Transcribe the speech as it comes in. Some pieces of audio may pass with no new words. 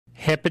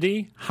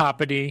Hippity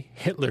hoppity,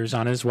 Hitler's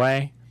on his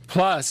way.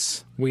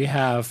 Plus, we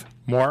have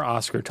more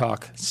Oscar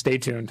talk. Stay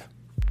tuned.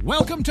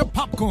 Welcome to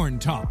Popcorn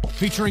Talk,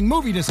 featuring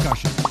movie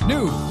discussion,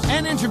 news,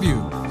 and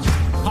interviews.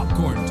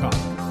 Popcorn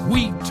Talk.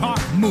 We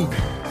talk movie.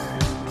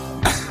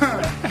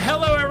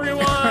 Hello,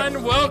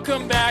 everyone.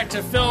 Welcome back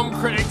to Film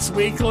Critics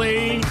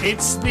Weekly.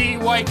 It's the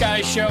White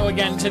Guy Show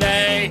again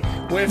today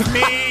with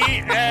me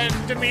and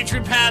Dimitri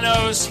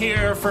Panos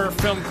here for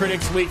Film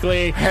Critics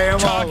Weekly. Hey, I'm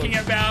talking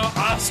about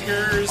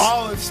Oscars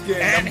olive skin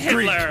and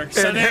Hitler. Greek.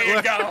 So and there Hitler.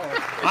 you go.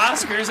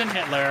 Oscars and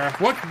Hitler.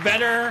 What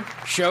better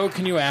show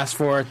can you ask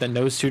for than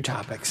those two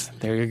topics?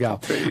 There you go.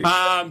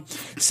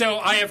 So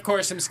I, of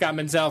course, am Scott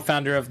Menzel,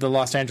 founder of the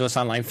Los Angeles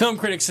Online Film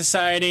Critics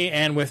Society,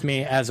 and with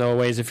me, as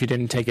always, if you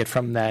didn't take it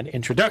from that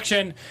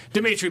introduction,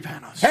 Dimitri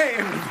Panos. Hey,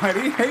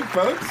 everybody. Hey,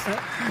 folks.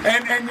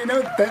 And you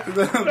know,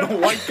 the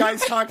white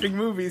guys talking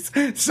movies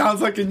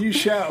sounds like a new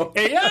show.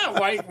 Yeah,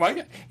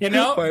 white. You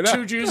know, Why not?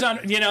 Two Jews on.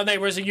 You know, there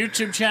was a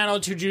YouTube channel,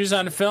 Two Jews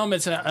on Film.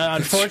 It's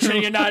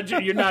unfortunate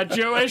you're not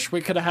Jewish.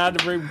 We could have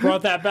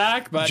brought that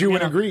back, but Jew you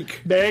and know, a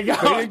Greek. There you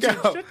go. There you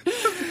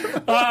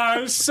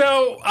go.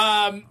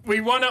 So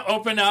we want to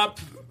open up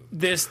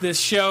this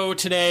show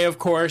today, of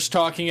course,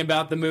 talking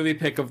about the movie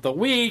pick of the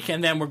week,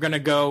 and then we're going to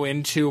go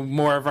into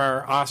more of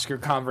our Oscar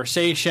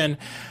conversation.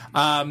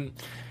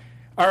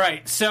 All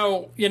right,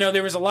 so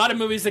there was a lot of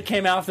movies that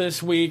came out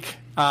this week,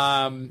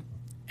 and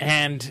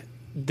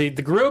the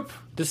group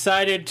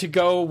decided to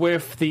go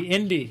with the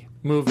indie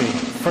movie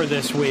for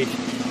this week,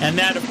 and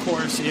that, of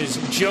course, is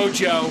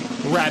Jojo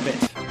Rabbit.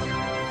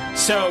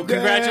 So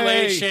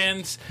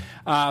congratulations.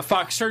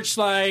 Fox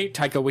Searchlight,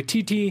 Taika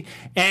Waititi,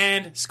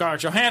 and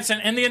Scarlett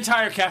Johansson, and the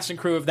entire cast and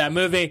crew of that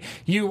movie.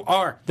 You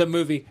are the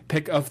movie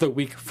pick of the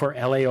week for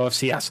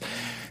LAOFCS.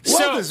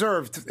 Well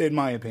deserved, in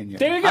my opinion.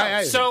 There you go.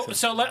 I think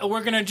So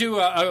we're going to do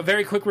a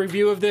very quick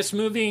review of this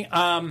movie.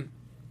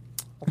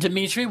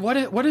 Dimitri,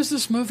 what is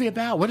this movie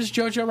about? What is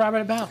Jojo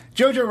Rabbit about?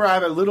 Jojo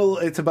Rabbit,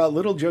 it's about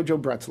little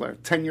Jojo Bretzler,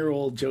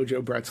 10-year-old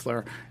Jojo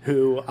Bretzler,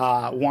 who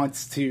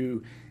wants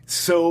to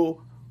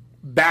so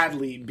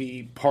badly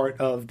be part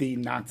of the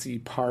Nazi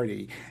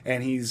party,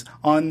 and he's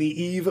on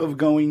the eve of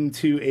going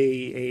to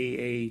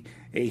a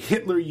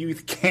Hitler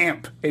Youth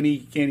camp, and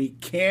he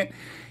can't.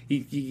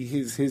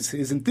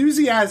 His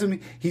enthusiasm.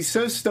 He's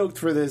so stoked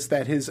for this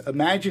that his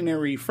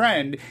imaginary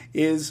friend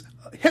is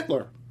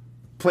Hitler,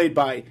 played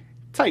by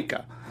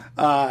Taika,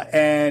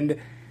 and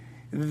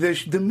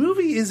the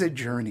movie is a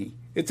journey.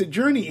 It's a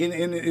journey,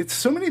 and it's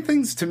so many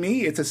things to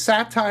me. It's a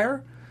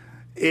satire.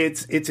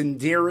 It's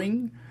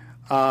endearing.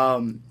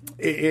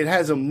 It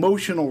has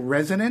emotional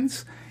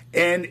resonance,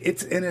 and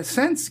it's, in a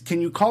sense,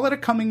 can you call it a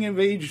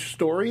coming-of-age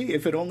story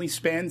if it only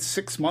spans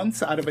 6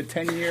 months out of a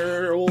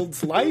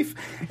 10-year-old's life?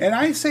 And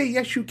I say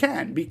yes, you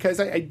can,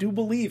 because I do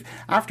believe,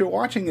 after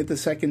watching it the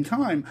second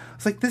time,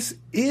 it's like, this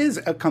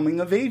is a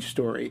coming-of-age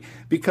story,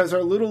 because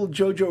our little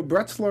Jojo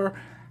Bretzler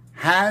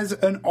has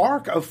an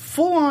arc, a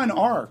full-on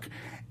arc,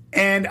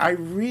 and I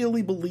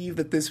really believe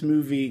that this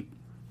movie,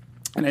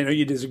 and I know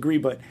you disagree,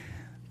 but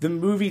the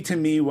movie, to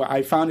me,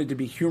 I found it to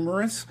be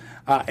humorous.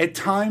 At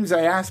times,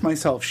 I asked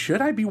myself,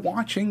 should I be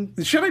laughing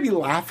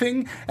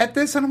at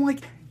this? And I'm like,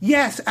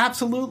 yes,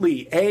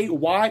 absolutely. A,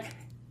 why?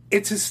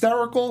 It's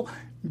hysterical.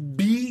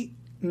 B,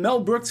 Mel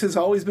Brooks has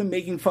always been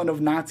making fun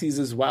of Nazis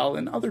as well,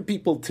 and other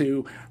people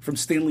too, from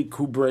Stanley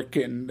Kubrick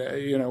and,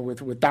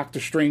 with Dr.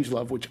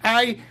 Strangelove, which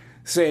I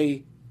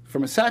say,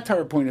 from a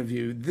satire point of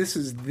view, this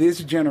is this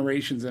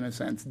generation's, in a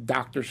sense,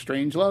 Dr.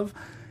 Strangelove.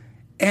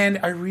 And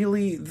I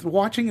really,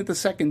 watching it the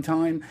second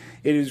time,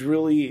 it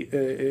emotionally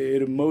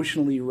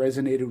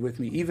resonated with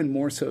me, even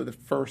more so the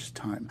first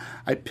time.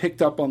 I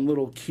picked up on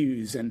little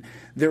cues, and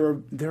there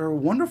are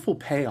wonderful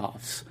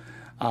payoffs,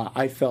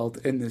 I felt,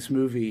 in this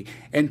movie.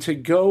 And to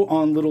go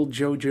on little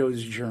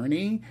Jojo's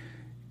journey,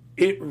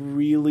 it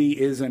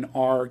really is an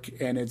arc,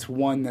 and it's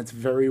one that's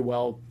very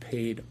well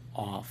paid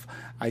off.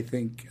 I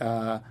think,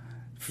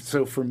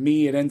 so for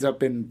me, it ends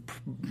up in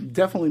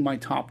definitely my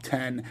top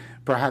 10,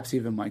 perhaps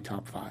even my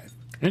top 5.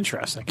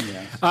 Interesting.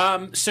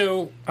 Yes.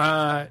 So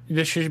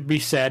this should be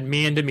said,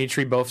 me and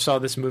Dimitri both saw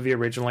this movie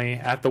originally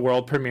at the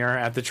world premiere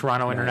at the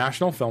Toronto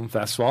International Film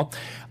Festival.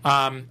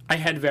 I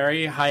had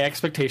very high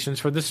expectations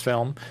for this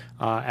film,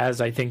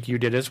 as I think you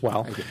did as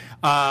well.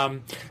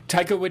 Taika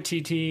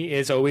Waititi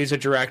is always a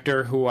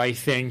director who I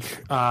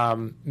think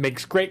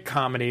makes great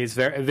comedies,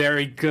 very,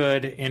 very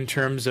good in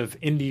terms of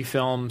indie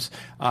films.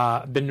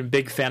 Been a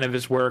big fan of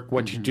his work,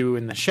 What You Do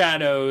in the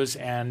Shadows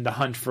and The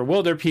Hunt for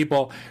Wilder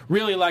People.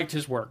 Really liked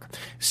his work.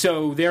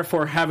 So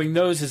therefore, having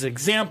those as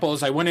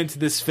examples, I went into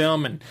this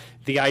film, and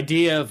the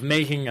idea of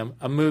making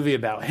a movie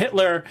about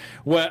Hitler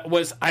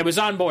I was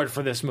on board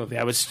for this movie.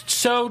 I was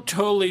so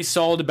totally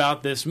sold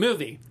about this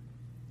movie.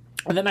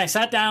 And then I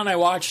sat down, I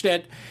watched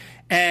it,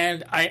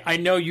 and I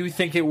know you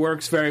think it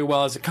works very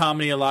well as a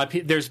comedy.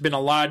 There's been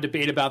a lot of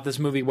debate about this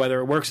movie,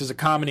 whether it works as a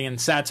comedy and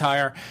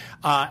satire,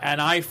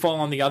 and I fall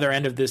on the other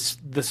end of the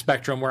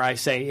spectrum where I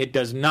say it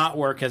does not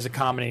work as a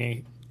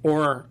comedy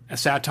or a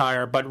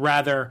satire, but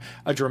rather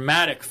a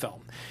dramatic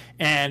film.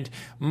 And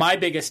my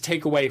biggest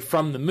takeaway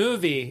from the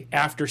movie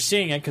after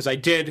seeing it, because I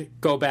did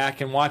go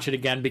back and watch it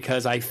again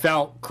because I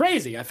felt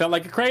crazy. I felt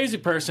like a crazy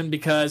person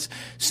because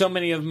so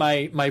many of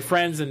my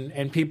friends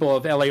and people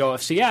of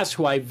LAOFCS,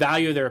 who I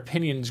value their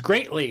opinions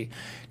greatly,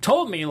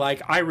 told me,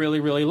 like, I really,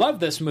 really love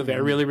this movie. I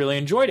really, really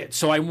enjoyed it.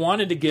 So I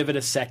wanted to give it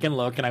a second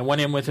look, and I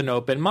went in with an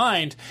open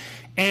mind.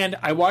 And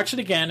I watched it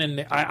again,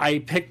 and I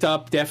picked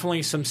up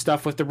definitely some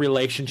stuff with the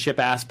relationship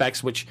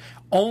aspects, which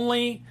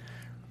only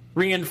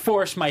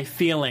reinforced my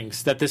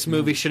feelings that this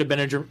movie should have been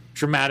a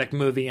dramatic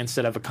movie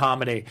instead of a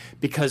comedy,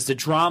 because the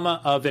drama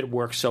of it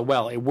works so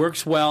well. It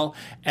works well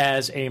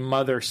as a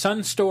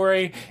mother-son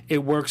story.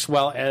 It works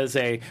well as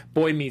a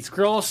boy meets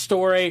girl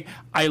story.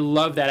 I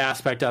love that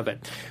aspect of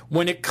it.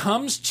 When it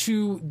comes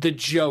to the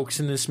jokes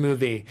in this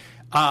movie,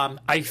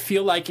 I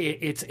feel like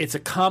it's a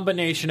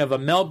combination of a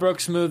Mel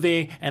Brooks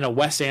movie and a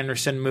Wes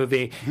Anderson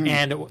movie.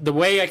 And the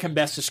way I can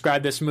best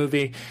describe this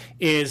movie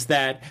is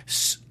that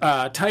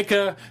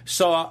Taika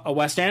saw a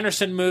Wes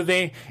Anderson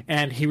movie,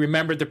 and he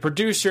remembered the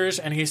producers,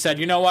 and he said,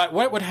 you know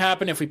what would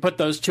happen if we put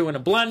those two in a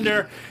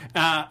blender?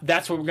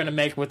 That's what we're going to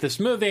make with this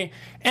movie.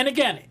 And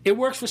again, it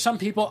works for some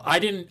people. I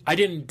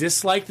didn't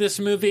dislike this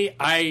movie.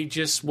 I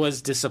just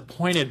was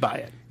disappointed by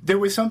it. There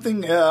was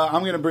something,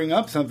 I'm going to bring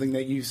up something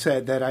that you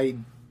said that I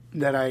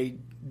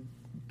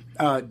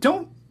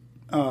don't,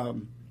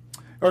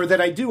 or that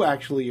I do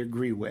actually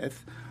agree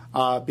with,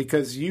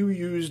 because you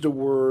used the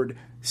word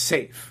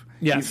safe.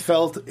 Yes. You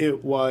felt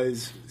it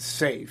was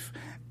safe.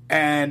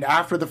 And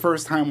after the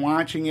first time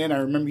watching it, I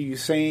remember you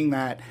saying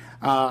that,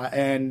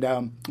 and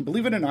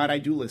believe it or not, I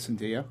do listen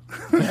to you.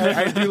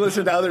 I do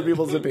listen to other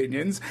people's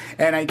opinions,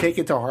 and I take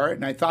it to heart,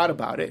 and I thought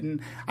about it,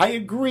 and I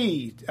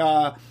agree.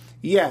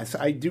 Yes,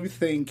 I do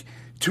think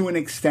to an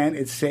extent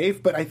it's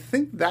safe, but I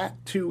think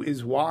that too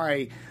is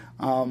why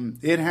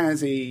it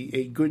has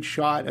a good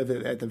shot of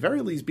at the very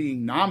least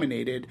being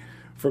nominated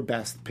for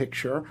Best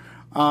Picture.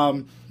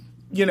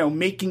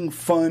 Making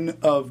fun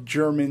of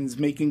Germans,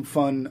 making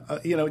fun,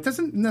 it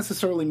doesn't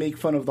necessarily make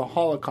fun of the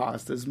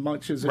Holocaust as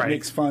much as it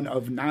makes fun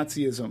of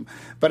Nazism.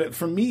 But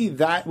for me,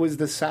 that was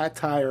the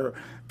satire,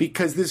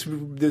 because this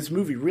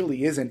movie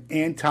really is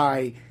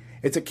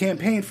it's a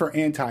campaign for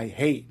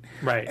anti-hate.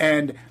 Right.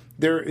 And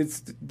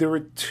there were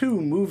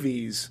two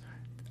movies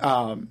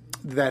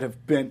that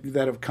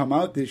have come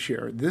out this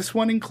year. This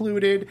one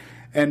included,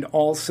 and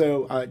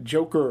also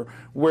Joker,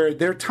 where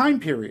they're time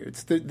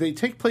periods. They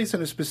take place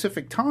in a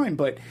specific time,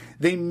 but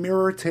they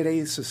mirror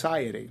today's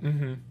society.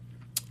 Mm-hmm.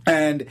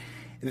 And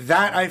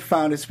that I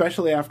found,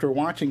 especially after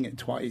watching it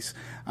twice,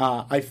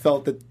 I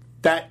felt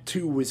that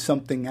too was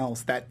something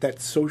else,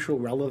 that social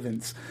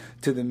relevance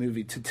to the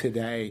movie, to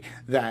today,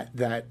 that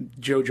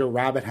Jojo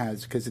Rabbit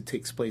has, because it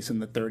takes place in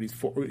the 30s,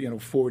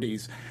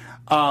 40s.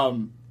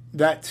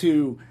 That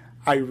too,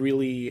 I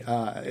really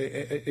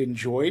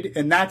enjoyed,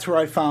 and that's where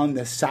I found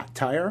the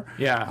satire.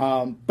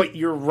 Yeah. But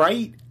you're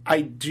right.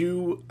 I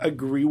do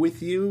agree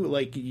with you.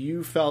 Like,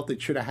 you felt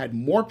it should have had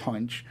more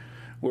punch,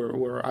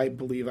 where I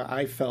believe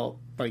I felt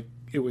like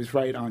it was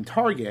right on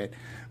target.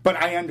 But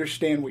I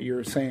understand what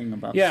you're saying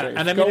about safe.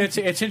 And I mean,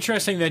 it's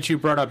interesting that you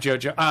brought up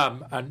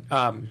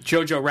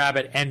Jojo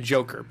Rabbit and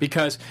Joker,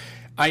 because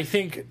I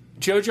think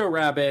Jojo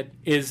Rabbit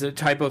is a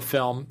type of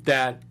film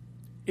that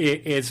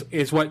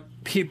is what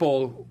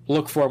people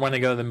look for when they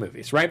go to the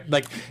movies, right?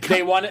 Like,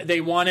 they want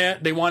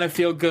to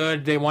feel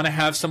good, they want to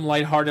have some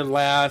lighthearted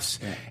laughs,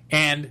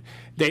 and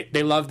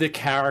they love the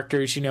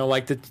characters,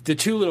 like the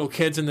two little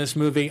kids in this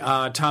movie,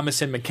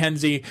 Thomas and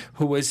Mackenzie,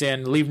 who was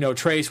in Leave No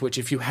Trace, which,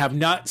 if you have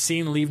not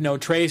seen Leave No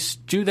Trace,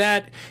 do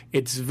that.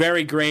 It's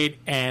very great,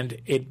 and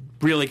it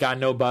really got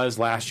no buzz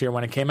last year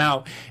when it came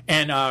out.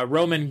 And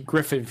Roman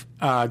Griffin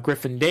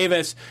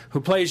Davis, who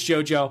plays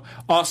JoJo,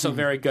 also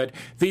very good.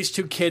 These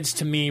two kids,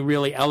 to me,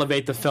 really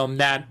elevate the film,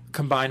 that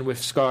combined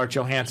with Scarlett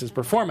Johansson's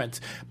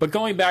performance. But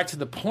going back to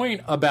the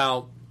point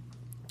about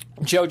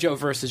JoJo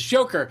versus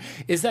Joker,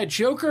 is that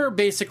Joker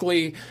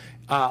basically,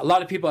 a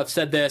lot of people have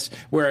said this,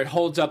 where it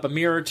holds up a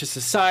mirror to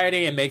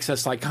society and makes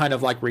us kind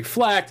of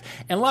reflect.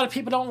 And a lot of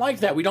people don't like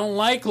that. We don't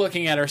like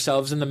looking at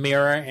ourselves in the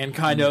mirror and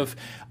kind of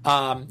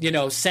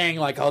saying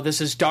oh, this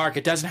is dark.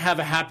 It doesn't have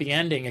a happy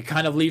ending. It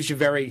kind of leaves you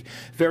very,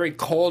 very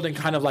cold, and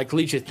kind of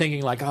leaves you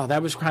thinking oh,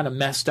 that was kind of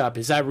messed up.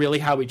 Is that really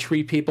how we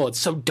treat people? It's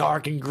so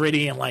dark and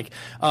gritty, and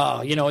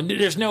and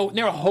there's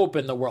no hope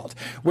in the world.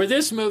 Where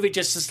this movie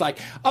just is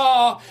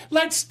oh,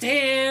 let's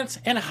dance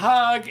and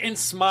hug and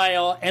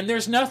smile, and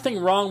there's nothing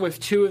wrong with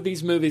two of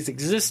these movies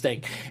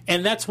existing.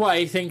 And that's why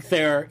I think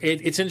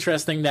it's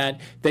interesting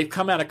that they've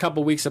come out a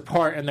couple weeks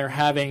apart, and they're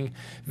having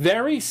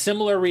very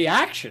similar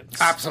reactions.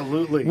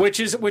 Absolutely.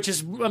 Which is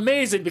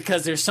amazing,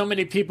 because there's so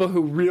many people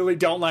who really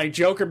don't like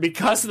Joker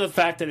because of the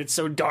fact that it's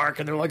so dark,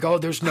 and they're oh,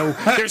 there's no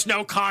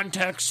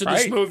context to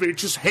this movie.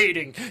 It's just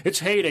hating. It's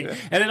hating. Yeah.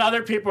 And then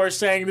other people are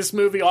saying this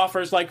movie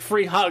offers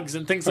free hugs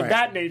and things of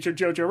that nature,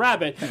 Jojo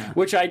Rabbit,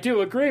 which I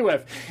do agree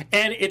with.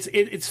 And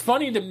it's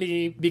funny to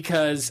me,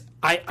 because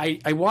I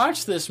watched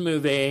watched this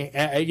movie,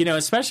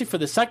 especially for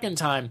the second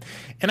time,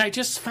 and I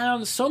just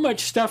found so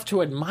much stuff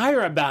to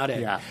admire about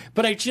it. Yeah.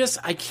 But I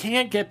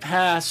can't get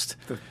past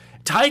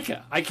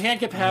Taika. I can't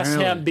get past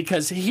him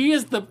because he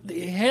is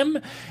him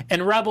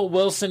and Rebel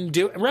Wilson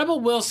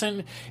Rebel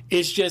Wilson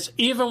is just,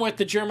 even with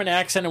the German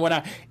accent and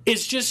whatnot,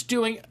 is just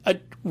doing a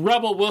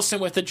Rebel Wilson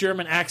with a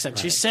German accent.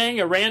 Right. She's saying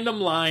a random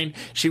line.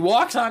 She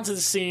walks onto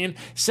the scene,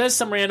 says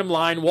some random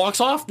line,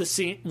 walks out of the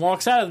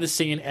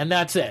scene, and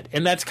that's it.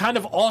 And that's kind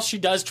of all she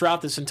does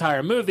throughout this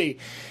entire movie.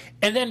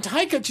 And then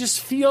Taika just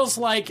feels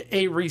like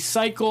a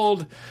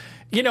recycled.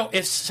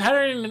 If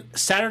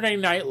Saturday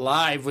Night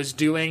Live was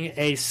doing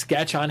a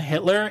sketch on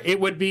Hitler,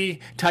 it would be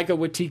Taika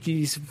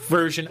Waititi's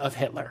version of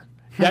Hitler.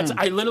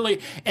 I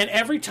literally, and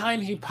every time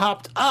he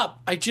popped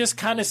up, I just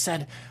kind of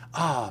said,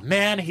 "Oh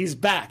man, he's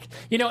back."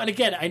 And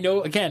again, I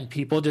know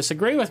people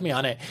disagree with me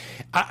on it.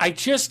 I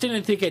just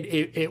didn't think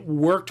it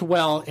worked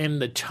well in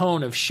the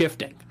tone of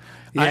shifting.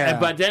 Yeah.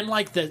 But then,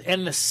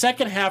 in the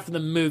second half of the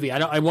movie,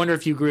 I wonder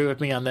if you agree with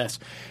me on this.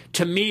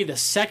 To me, the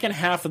second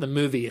half of the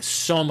movie is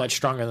so much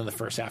stronger than the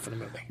first half of the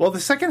movie. Well, the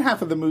second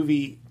half of the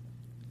movie,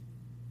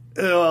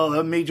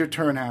 a major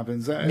turn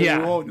happens.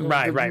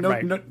 Right.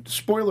 No,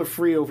 spoiler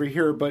free over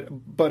here,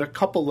 but a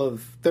couple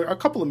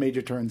of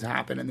major turns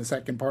happen in the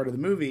second part of the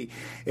movie.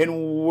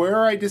 And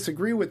where I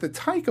disagree with the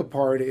Taika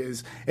part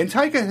is, and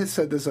Taika has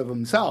said this of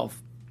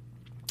himself,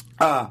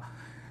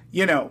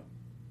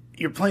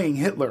 you're playing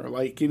Hitler,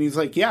 and he's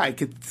like, yeah, I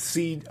could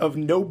see of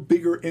no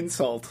bigger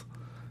insult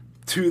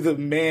to the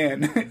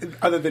man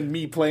other than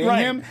me playing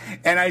him.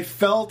 And I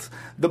felt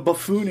the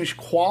buffoonish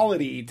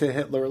quality to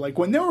Hitler. Like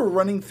when they were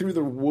running through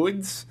the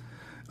woods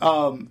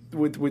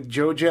with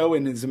Jojo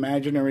and his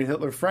imaginary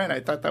Hitler friend, I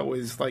thought that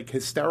was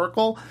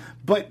hysterical.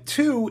 But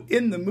two,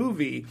 in the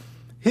movie,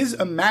 his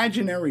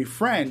imaginary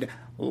friend,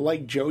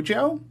 like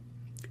Jojo,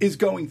 is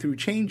going through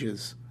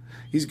changes.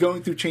 He's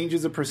going through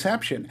changes of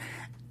perception.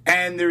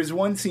 And there's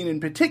one scene in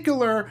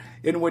particular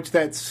in which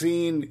that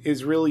scene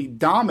is really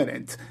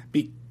dominant.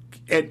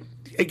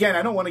 Again,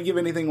 I don't want to give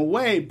anything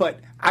away, but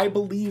I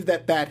believe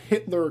that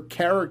Hitler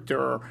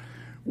character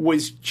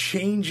was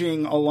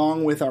changing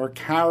along with our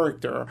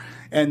character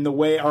and the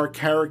way our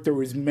character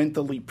was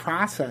mentally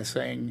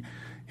processing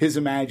his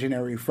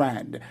imaginary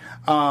friend.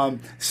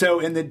 So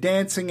in the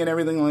dancing and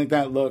everything like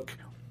that, look,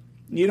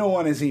 you don't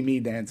want to see me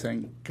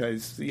dancing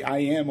because I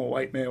am a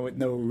white man with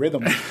no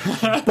rhythm.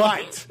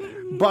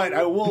 But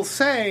I will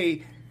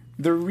say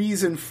the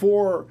reason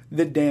for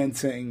the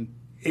dancing,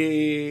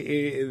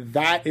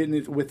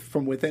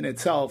 from within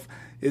itself,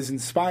 is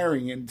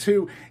inspiring. And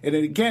two, and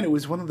again, it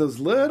was one of those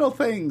little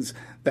things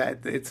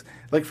that it's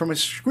like from a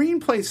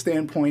screenplay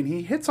standpoint,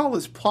 he hits all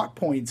his plot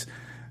points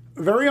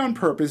very on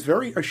purpose,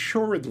 very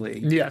assuredly.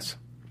 Yes.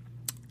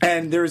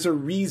 And there's a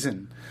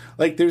reason.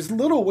 There's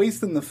little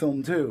waste in the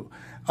film too.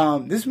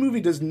 This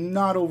movie does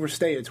not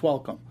overstay its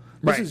welcome.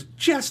 This is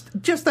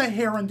just a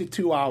hair under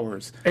 2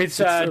 hours. It's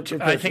I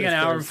think an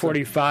hour and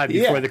 45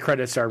 before the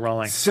credits start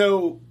rolling.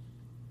 So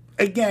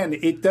again,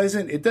 it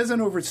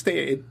doesn't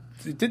overstay it.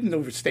 It didn't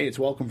overstay its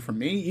welcome for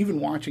me, even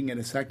watching it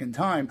a second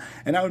time,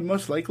 and I would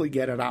most likely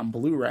get it on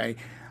Blu-ray.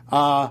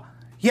 I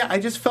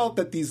just felt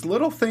that these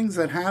little things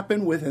that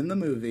happen within the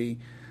movie,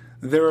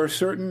 there are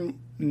certain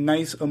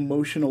nice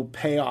emotional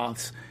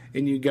payoffs,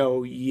 and you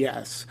go,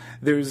 yes.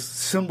 There's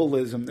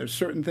symbolism. There's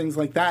certain things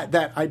like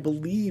that I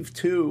believe,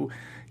 too,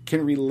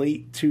 can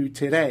relate to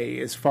today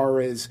as far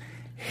as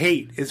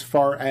hate, as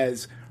far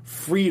as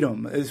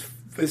freedom,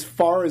 as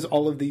far as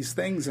all of these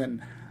things.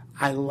 And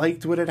I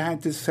liked what it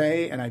had to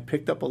say, and I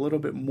picked up a little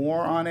bit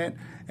more on it,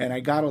 and I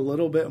got a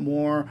little bit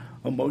more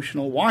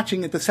emotional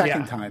watching it the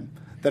second time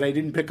that I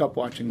didn't pick up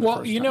watching the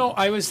first time.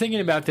 I was thinking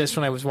about this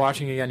when I was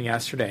watching it again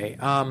yesterday.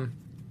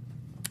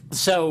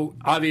 So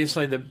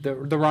obviously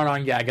the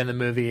run-on gag in the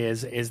movie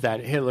is that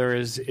Hitler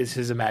is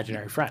his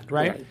imaginary friend,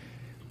 right?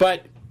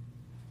 But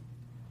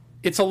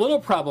it's a little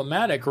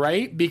problematic,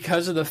 right?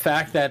 Because of the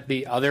fact that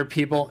the other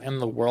people in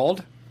the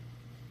world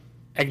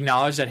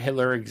acknowledge that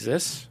Hitler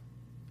exists.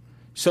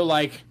 So,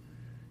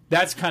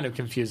 that's kind of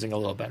confusing a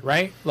little bit,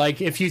 right?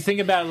 If you think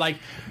about it,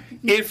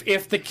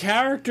 if the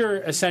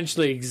character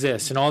essentially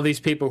exists and all these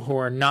people who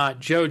are not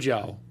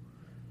JoJo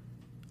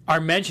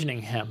are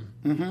mentioning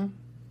him,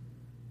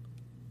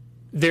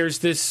 there's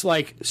this,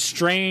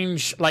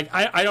 strange,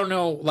 I don't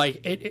know,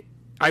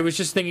 I was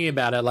just thinking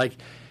about it,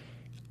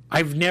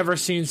 I've never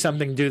seen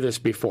something do this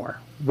before,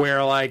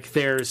 where,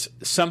 there's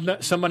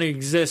somebody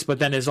exists, but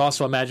then is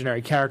also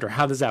imaginary character.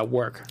 How does that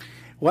work?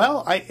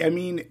 Well, I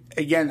mean,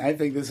 again, I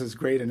think this is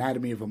great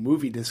anatomy of a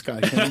movie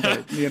discussion.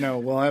 But,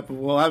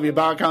 we'll have you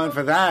back on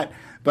for that.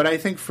 But I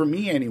think for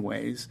me,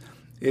 anyways,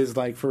 is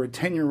for a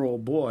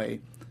 10-year-old boy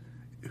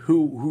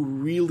who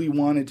really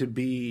wanted to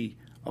be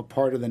a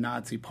part of the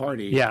Nazi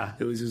Party. Yeah,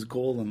 it was his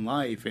goal in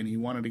life, and he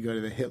wanted to go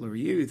to the Hitler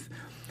Youth.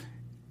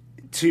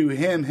 To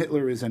him,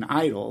 Hitler is an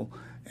idol,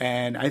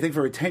 and I think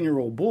for a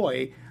 10-year-old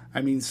boy. I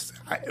mean,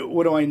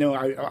 what do I know?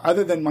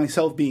 Other than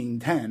myself being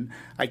 10,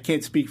 I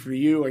can't speak for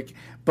you.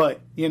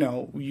 But,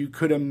 you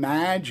could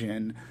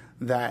imagine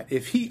that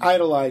if he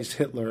idolized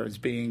Hitler as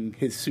being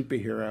his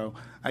superhero,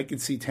 I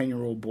could see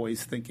 10-year-old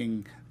boys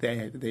thinking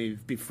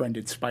they've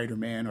befriended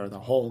Spider-Man or the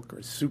Hulk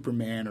or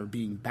Superman or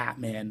being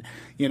Batman,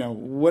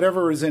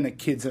 whatever is in a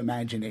kid's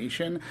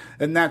imagination.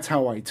 And that's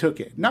how I took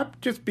it. Not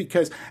just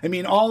because,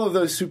 all of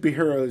those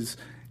superheroes,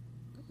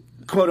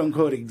 quote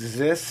unquote,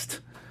 exist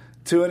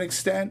to an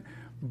extent,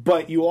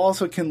 but you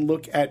also can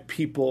look at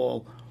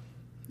people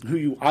who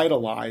you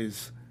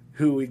idolize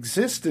who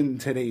exist in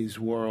today's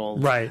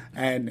world, right,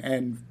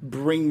 and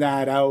bring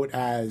that out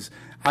as,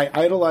 I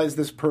idolize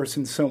this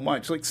person so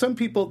much. Like some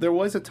people, there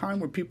was a time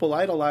where people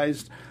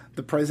idolized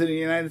the President of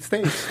the United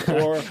States,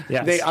 or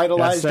yes, they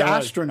idolized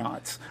yes,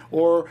 astronauts,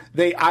 or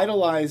they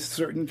idolized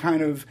certain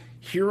kind of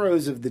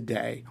heroes of the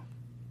day,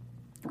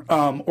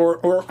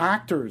 or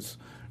actors,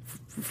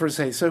 for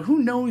say. So who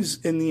knows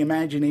in the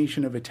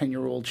imagination of a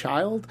 10-year-old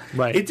child?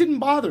 Right. It didn't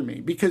bother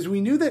me because we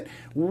knew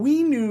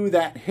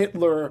that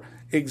Hitler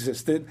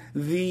existed.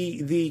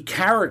 The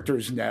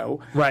characters know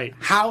right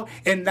how,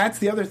 and that's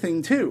the other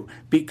thing too,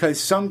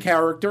 because some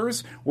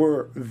characters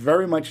were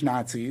very much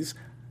Nazis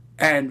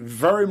and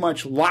very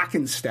much lock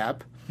and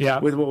step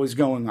with what was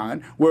going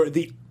on, where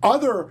the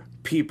other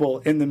people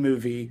in the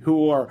movie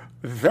who are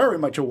very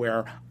much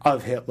aware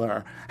of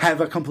Hitler have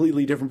a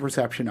completely different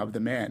perception of the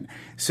man.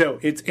 So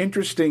it's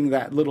interesting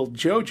that little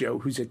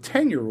Jojo, who's a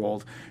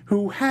 10-year-old,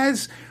 who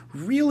has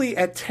really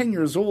at 10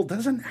 years old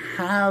doesn't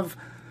have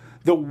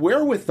the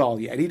wherewithal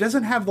yet. He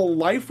doesn't have the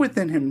life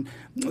within him,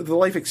 the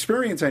life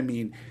experience,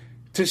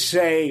 to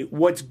say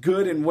what's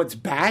good and what's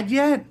bad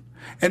yet.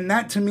 And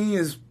that to me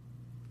is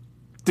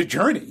the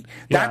journey.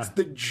 Yeah. That's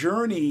the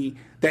journey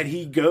that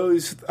he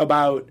goes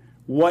about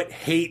what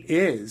hate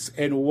is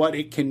and what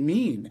it can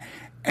mean.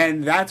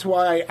 And that's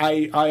why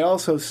I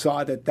also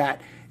saw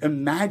that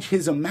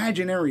his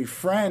imaginary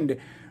friend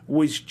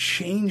was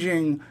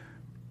changing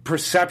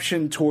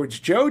perception towards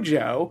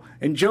Jojo,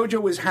 and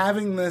Jojo was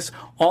having this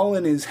all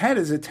in his head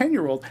as a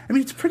 10-year-old.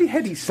 It's pretty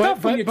heady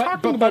stuff when you're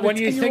talking about a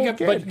 10-year-old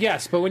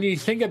kid. But when you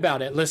think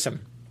about it,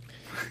 listen,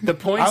 the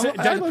points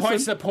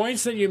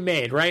that you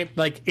made, right?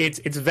 Like it's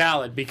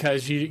valid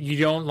because you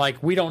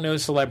don't we don't know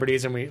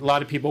celebrities, and a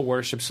lot of people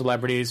worship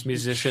celebrities,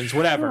 musicians,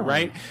 whatever, sure.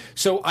 Right?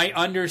 So I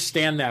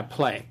understand that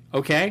play,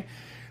 okay?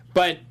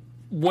 But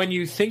when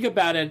you think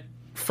about it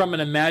from an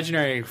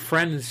imaginary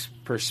friend's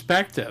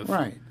perspective,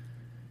 right?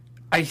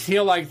 I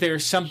feel like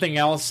there's something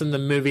else in the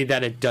movie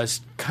that it does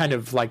kind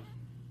of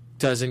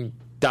doesn't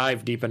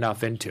dive deep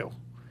enough into.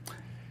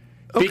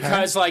 Okay.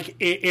 Because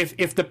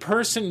if the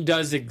person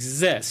does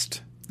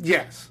exist,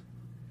 yes,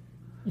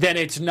 then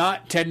it's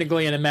not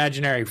technically an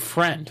imaginary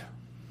friend.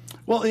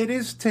 Well, it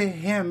is to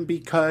him,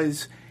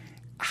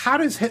 how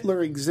does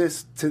Hitler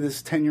exist to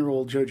this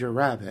 10-year-old Jojo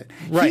Rabbit?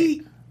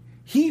 Right.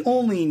 He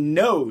only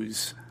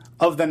knows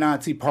of the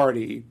Nazi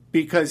Party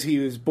because he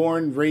was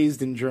born,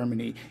 raised in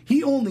Germany.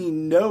 He only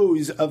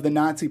knows of the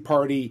Nazi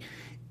Party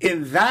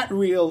in that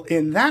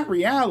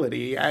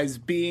reality as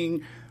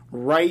being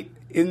right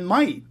in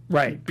might,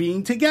 right,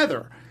 being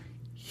together.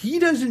 He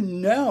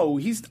doesn't know.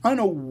 He's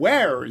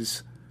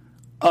unawares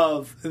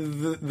of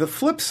the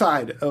flip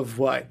side of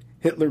what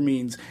Hitler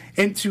means.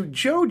 And to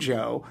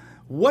Jojo,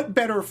 what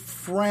better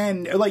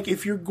friend?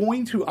 If you're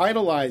going to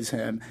idolize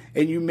him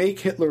and you make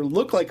Hitler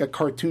look like a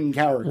cartoon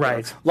character,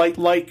 right?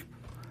 Like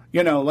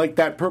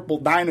that purple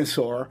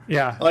dinosaur.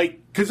 Yeah.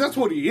 Because that's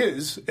what he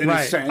is, in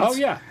a sense. Oh,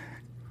 yeah.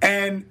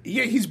 And,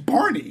 he's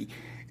Barney.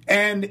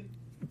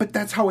 But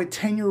that's how a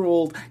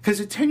 10-year-old... Because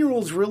a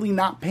 10-year-old's really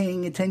not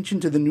paying attention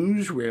to the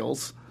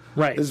newsreels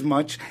as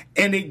much.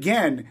 And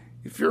again,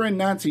 if you're in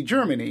Nazi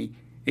Germany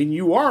and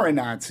you are a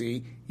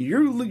Nazi,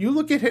 you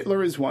look at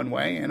Hitler as one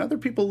way, and other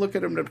people look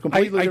at him in a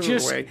completely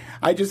different way.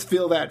 I just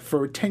feel that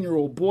for a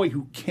 10-year-old boy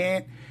who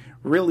can't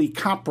really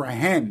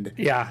comprehend...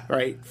 Yeah.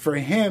 Right? For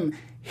him...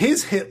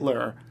 His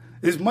Hitler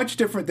is much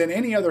different than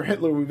any other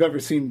Hitler we've ever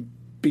seen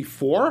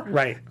before.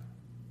 Right.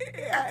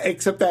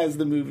 Except as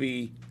the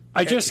movie...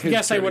 I just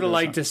guess I would have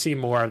liked to see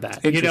more of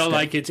that.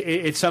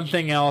 It's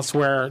something else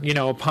where,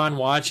 upon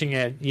watching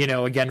it,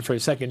 again for a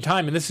second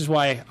time, and this is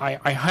why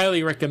I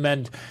highly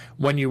recommend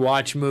when you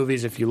watch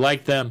movies, if you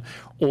like them,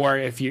 or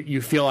if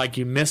you feel like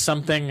you miss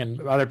something and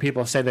other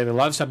people say that they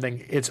love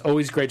something, it's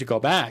always great to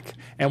go back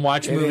and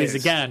watch movies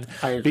again,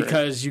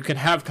 because you can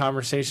have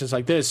conversations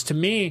like this. To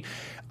me,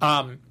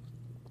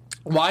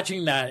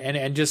 watching that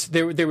and just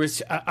there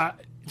was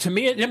to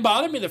me, it didn't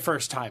bother me the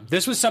first time.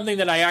 This was something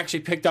that I actually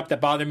picked up that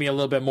bothered me a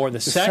little bit more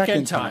the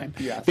second time.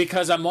 Yes.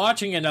 Because I'm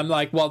watching it and I'm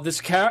like, well, this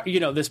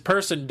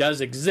person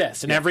does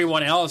exist, and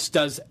everyone else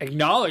does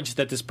acknowledge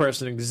that this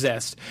person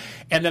exists.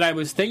 And then I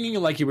was thinking,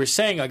 like you were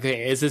saying,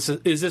 okay, is this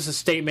a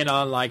statement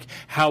on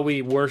how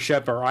we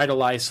worship or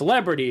idolize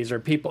celebrities or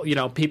people,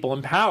 people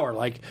in power,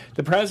 like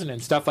the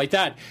president, stuff like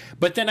that.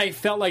 But then I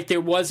felt like there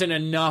wasn't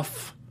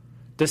enough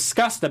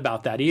discussed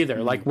about that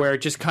either, where it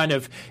just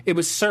it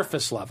was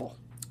surface level.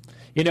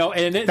 You know,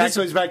 and that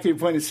goes back to your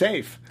point of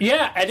safe.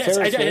 Yeah, and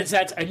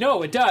I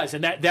know it does,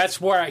 and that's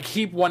where I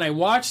keep when I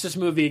watch this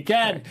movie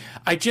again.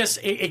 Right.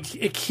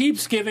 It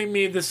keeps giving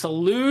me this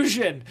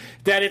illusion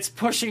that it's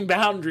pushing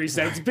boundaries,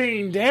 that it's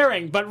being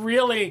daring, but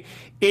really,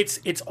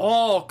 it's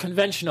all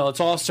conventional. It's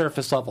all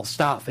surface level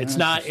stuff. It's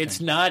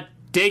not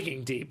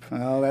digging deep.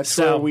 Well, that's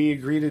where we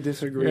agree to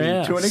disagree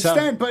to an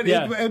extent. But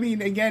I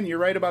mean, again, you're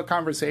right about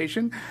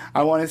conversation.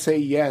 I want to say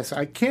yes.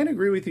 I can't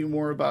agree with you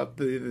more about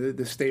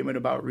the statement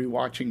about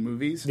rewatching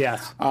movies.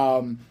 Yes,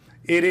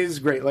 it is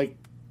great. Like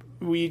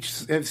we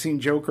each have seen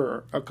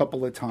Joker a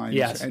couple of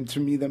times, and to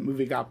me, that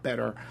movie got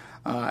better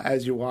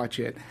as you watch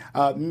it.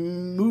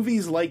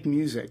 Movies like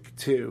music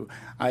too.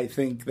 I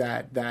think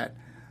that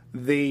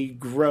they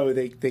grow,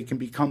 they can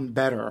become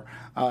better,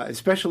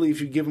 especially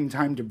if you give them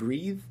time to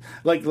breathe.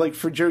 Like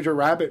for Jojo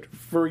Rabbit,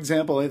 for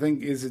example, I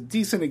think is a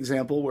decent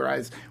example,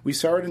 whereas we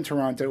saw it in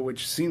Toronto,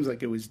 which seems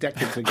like it was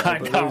decades ago,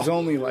 but it was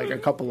only like a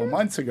couple of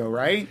months ago,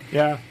 right?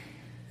 Yeah.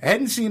 I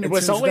hadn't seen it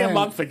was since only then. A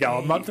month ago,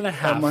 a month and a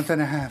half. A month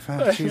and a half.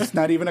 Oh, she's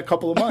not even a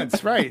couple of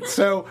months, right?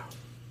 So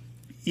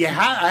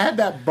I had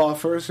that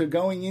buffer, so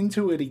going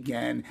into it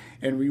again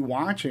and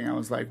rewatching, I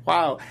was like,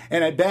 wow.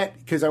 And I bet,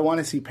 because I want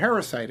to see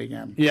Parasite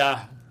again.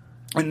 Yeah.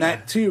 And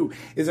that, too,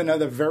 is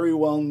another very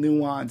well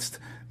nuanced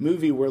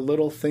movie where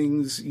little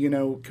things,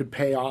 could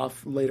pay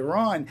off later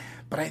on.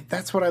 But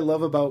that's what I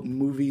love about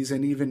movies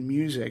and even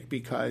music,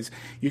 because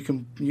you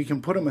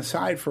can put them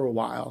aside for a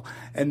while,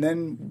 and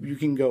then you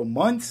can go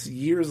months,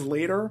 years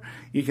later,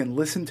 you can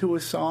listen to a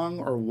song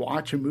or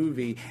watch a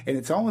movie, and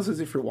it's almost as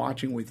if you're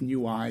watching with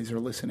new eyes or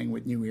listening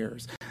with new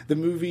ears. The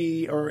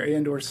movie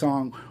or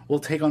song will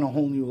take on a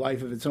whole new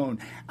life of its own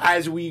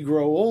as we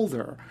grow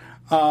older.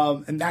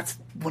 And that's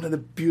one of the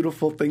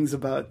beautiful things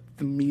about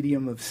the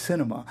medium of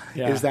cinema,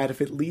 is that if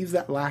it leaves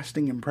that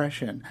lasting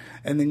impression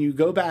and then you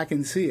go back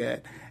and see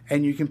it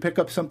and you can pick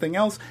up something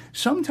else.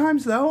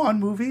 Sometimes, though, on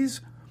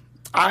movies,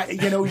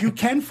 you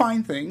can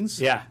find things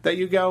that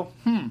you go,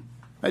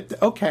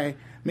 okay,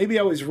 maybe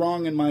I was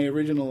wrong in my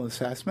original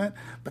assessment,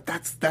 but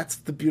that's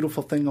the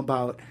beautiful thing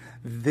about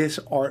this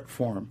art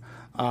form.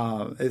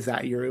 Is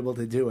that you're able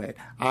to do it.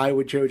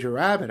 With Jojo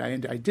Rabbit, I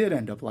did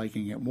end up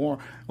liking it more,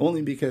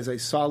 only because I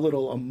saw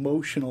little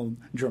emotional,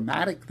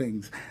 dramatic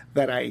things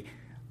that I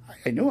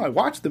knew I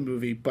watched the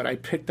movie, but I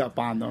picked up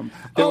on them.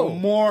 They were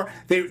more.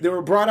 They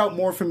were brought out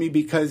more for me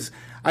because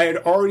I had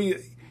already.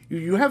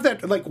 You have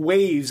that like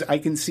waves I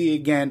can see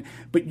again,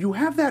 but you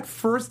have that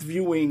first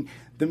viewing.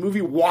 The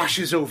movie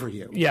washes over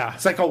you. Yeah.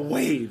 It's like a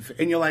wave.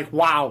 And you're like,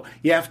 wow,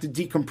 you have to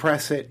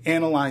decompress it,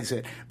 analyze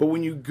it. But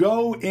when you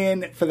go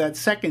in for that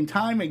second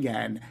time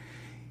again,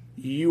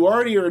 you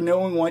already are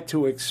knowing what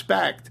to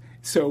expect.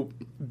 So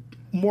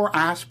more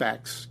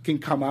aspects can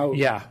come out.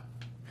 Yeah.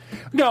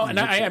 No, and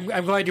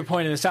I'm glad you're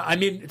pointing this out. I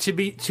mean, to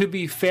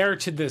be fair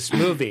to this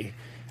movie,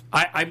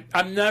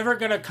 I'm never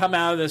going to come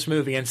out of this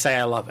movie and say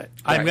I love it.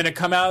 Right. I'm going to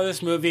come out of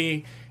this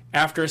movie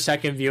after a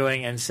second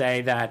viewing and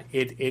say that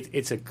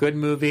it's a good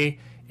movie.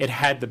 It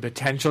had the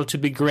potential to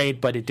be great,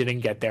 but it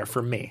didn't get there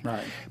for me.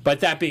 Right. But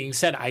that being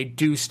said, I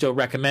do still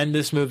recommend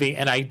this movie,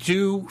 and I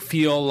do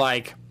feel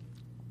like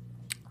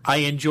I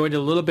enjoyed it a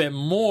little bit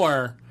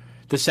more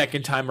the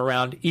second time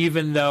around,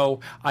 even though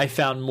I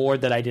found more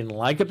that I didn't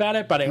like about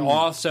it. But I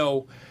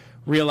also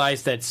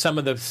realized that some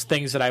of the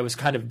things that I was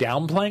kind of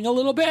downplaying a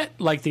little bit,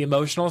 like the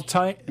emotional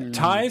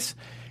ties,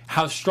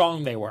 how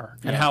strong they were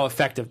and how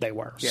effective they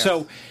were. Yes.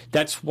 So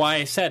that's why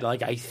I said,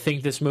 I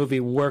think this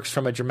movie works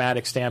from a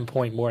dramatic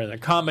standpoint more than a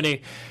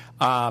comedy.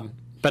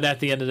 But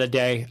at the end of the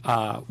day,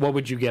 what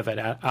would you give it?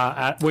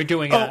 We're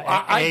doing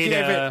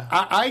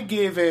I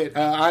gave it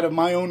out of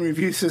my own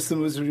review system,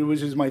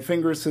 which is my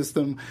finger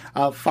system,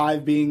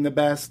 5 being the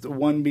best,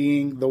 1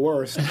 being the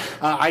worst.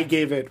 I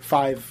gave it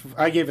 5.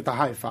 I gave it the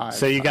high 5.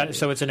 So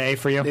so it's an A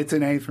for you? It's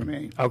an A for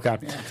me. Okay.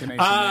 Yeah, it's an A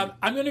for me.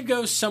 I'm going to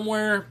go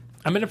somewhere.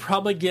 I'm going to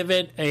probably give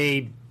it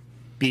a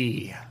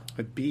B.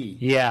 A B.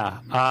 Yeah.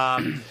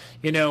 Not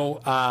even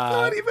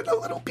a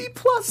little B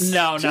plus.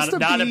 No,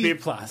 not a B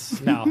plus.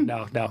 No.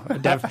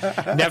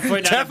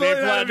 Definitely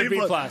not a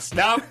B plus.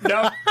 No.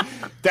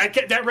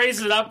 That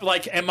raises it up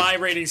like in my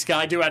rating scale.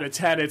 I do out of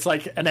 10. It's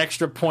like an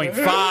extra 0.5.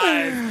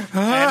 And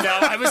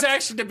I was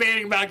actually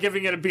debating about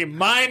giving it a B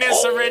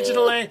minus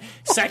originally.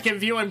 Second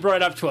viewing brought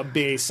it up to a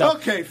B. So,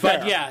 okay, fair.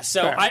 But yeah,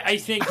 so I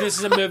think this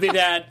is a movie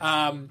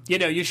that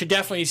you should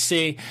definitely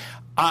see.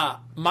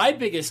 My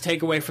biggest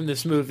takeaway from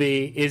this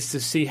movie is to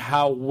see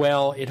how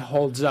well it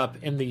holds up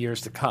in the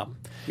years to come.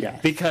 Yeah.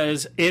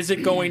 Because is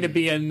it going to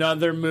be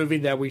another movie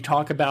that we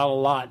talk about a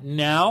lot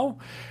now,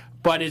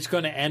 but it's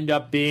going to end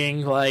up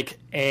being like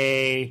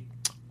a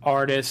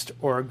Artist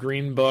or a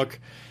Green Book,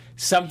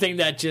 something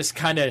that just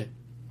kind of,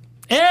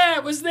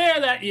 it was there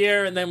that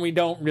year, and then we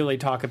don't really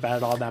talk about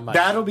it all that much.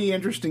 That'll be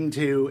interesting,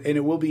 too, and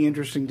it will be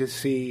interesting to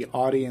see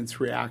audience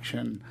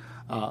reaction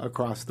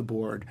across the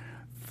board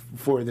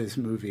for this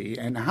movie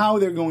and how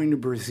they're going to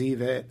perceive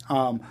it.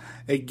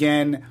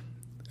 Again,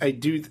 I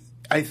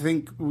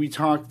think we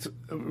talked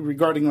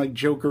regarding like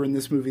Joker in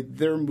this movie.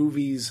 They're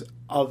movies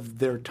of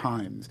their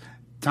times.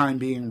 time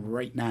being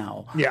right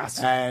now. Yes.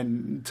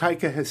 And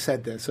Taika has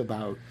said this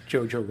about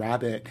Jojo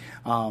Rabbit.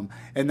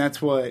 And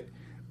that's what,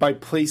 by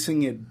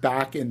placing it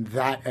back in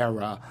that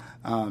era,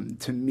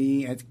 to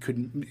me, it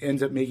could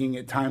end up making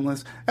it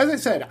timeless. As I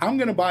said, I'm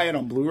going to buy it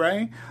on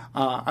Blu-ray.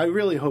 I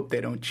really hope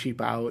they don't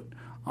cheap out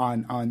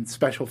on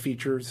special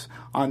features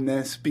on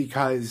this,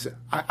 because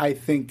I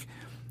think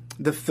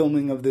the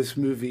filming of this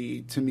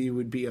movie, to me,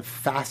 would be a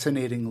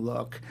fascinating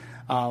look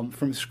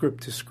from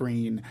script to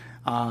screen,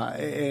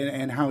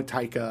 and how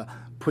Taika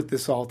put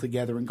this all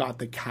together and got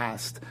the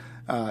cast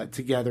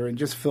together, and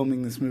just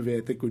filming this movie,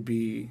 I think would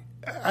be...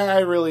 I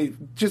really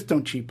just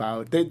don't cheap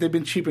out. They've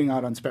been cheaping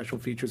out on special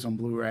features on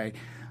Blu-ray.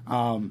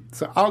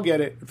 So I'll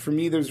get it. For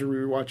me, there's a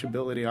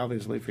rewatchability,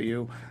 obviously. For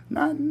you,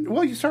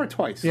 well, you saw it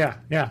twice. Yeah.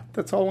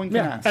 That's all one can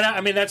ask. And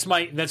I mean, that's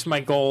my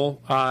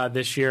goal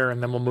this year,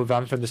 and then we'll move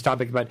on from this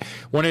topic. But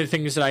one of the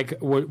things that I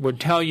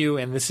would tell you,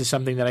 and this is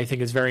something that I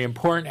think is very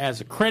important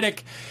as a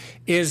critic,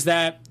 is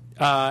that,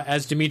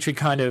 as Dimitri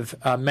kind of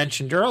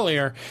mentioned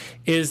earlier,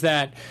 is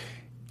that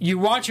you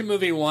watch a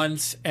movie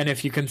once, and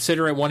if you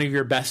consider it one of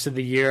your best of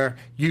the year,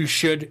 you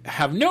should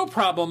have no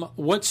problem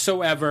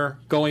whatsoever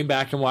going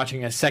back and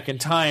watching a second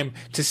time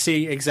to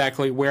see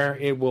exactly where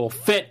it will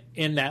fit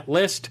in that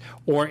list,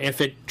 or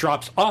if it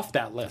drops off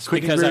that list.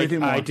 Because I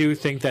do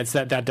think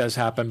that does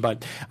happen.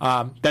 But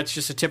that's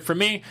just a tip for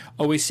me.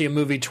 Always see a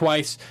movie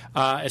twice,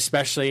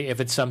 especially if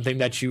it's something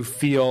that you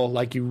feel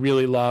like you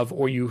really love,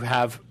 or you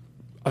have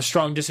a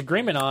strong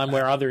disagreement on,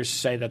 where others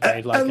say that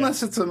they like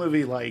unless it's a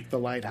movie like The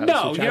Lighthouse.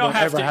 No, you don't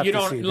have to. You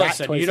don't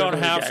listen. You don't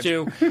have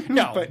to.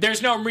 No,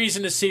 there's no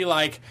reason to see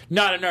like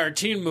Not Another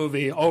Teen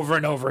Movie over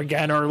and over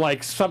again, or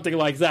like something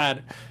like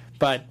that.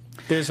 But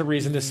there's a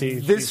reason to see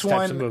these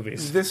types of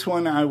movies. This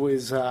one, I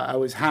was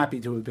happy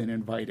to have been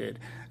invited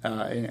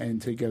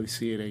and to go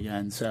see it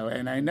again. So,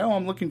 and I know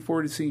I'm looking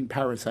forward to seeing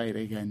Parasite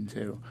again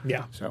too.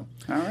 Yeah. So,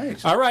 all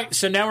right.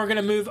 So now we're going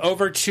to move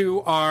over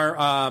to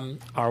our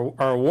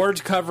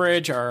awards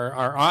coverage,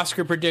 our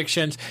Oscar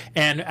predictions,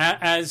 and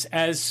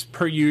as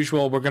per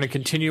usual, we're going to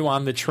continue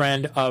on the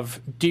trend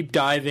of deep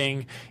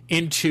diving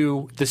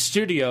into the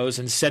studios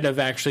instead of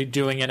actually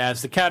doing it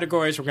as the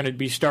categories. We're going to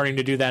be starting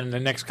to do that in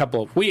the next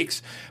couple of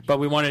weeks, but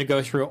we wanted to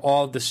go through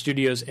all of the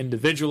studios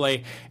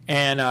individually.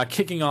 And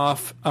kicking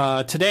off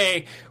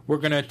today, we're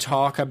going to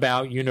talk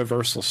about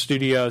Universal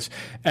Studios.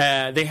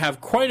 They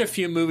have quite a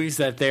few movies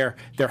that they're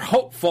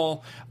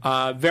hopeful.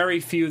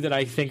 Very few that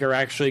I think are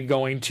actually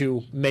going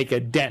to make a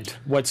dent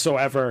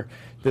whatsoever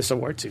this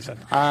award season.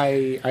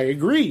 I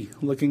agree.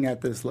 Looking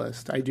at this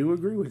list, I do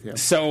agree with you.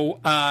 So,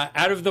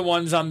 out of the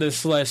ones on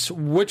this list,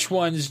 which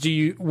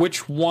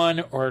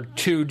one or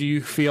two do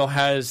you feel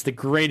has the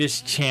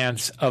greatest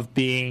chance of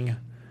being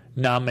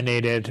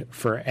nominated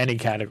for any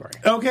category?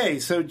 Okay,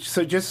 so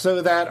just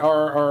so that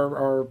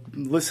our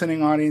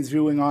listening audience,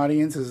 viewing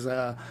audience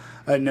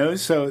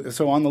knows,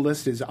 so on the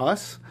list is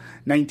Us,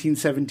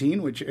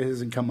 1917, which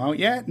hasn't come out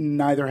yet.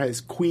 Neither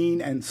has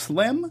Queen and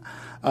Slim.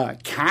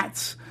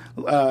 Cats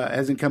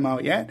hasn't come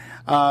out yet.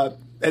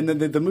 And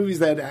then the movies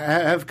that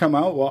have come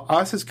out, well,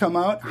 Us has come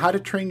out, How to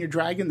Train Your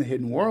Dragon, The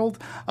Hidden World,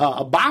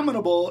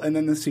 Abominable, and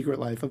then The Secret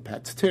Life of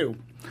Pets 2.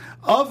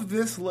 Of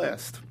this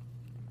list,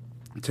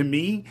 to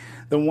me,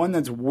 the one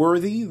that's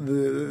worthy,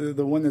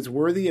 the one that's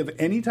worthy of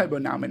any type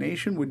of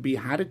nomination would be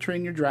How to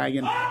Train Your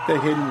Dragon, The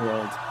Hidden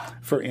World,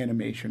 for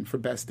animation, for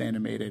Best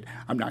Animated.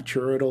 I'm not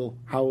sure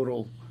how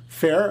it'll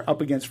fare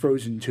up against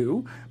Frozen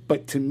 2,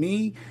 but to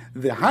me,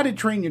 the How to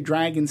Train Your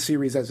Dragon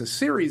series as a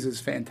series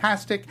is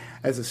fantastic.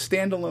 As a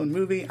standalone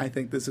movie, I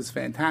think this is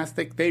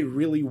fantastic. They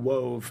really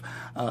wove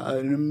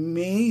an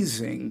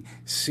amazing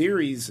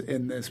series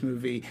in this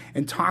movie,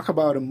 and talk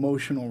about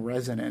emotional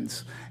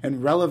resonance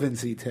and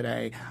relevancy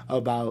today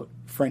about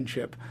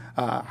friendship.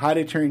 How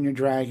to Train Your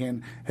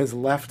Dragon has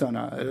left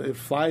it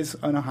flies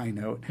on a high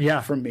note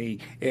for me,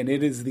 and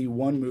it is the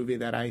one movie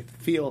that I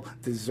feel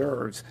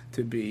deserves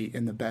to be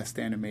in the Best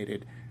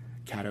Animated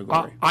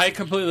category. I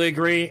completely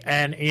agree,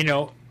 and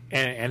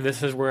and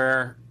this is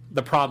where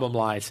the problem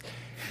lies.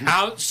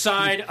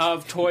 Outside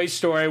of Toy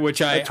Story, which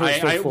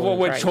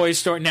Toy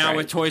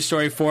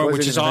Story 4,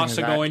 which is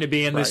also going to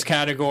be in this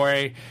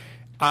category.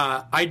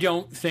 I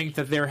don't think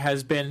that there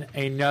has been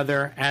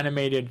another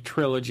animated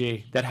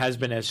trilogy that has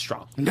been as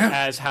strong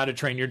as How to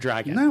Train Your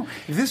Dragon. No,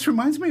 this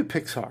reminds me of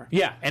Pixar.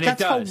 Yeah, and that's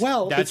it does. How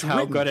well That's how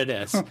written. good it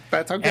is.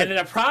 That's how good. And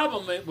the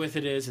problem with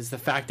it is the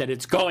fact that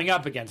it's going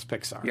up against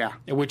Pixar. Yeah.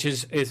 Which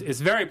is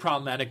very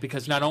problematic,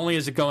 because not only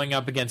is it going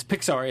up against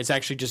Pixar, it's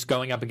actually just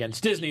going up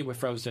against Disney with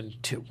Frozen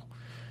 2.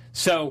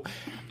 So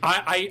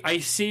I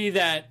see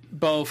that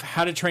both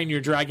How to Train Your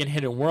Dragon,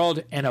 Hidden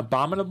World, and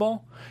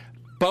Abominable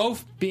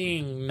both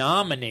being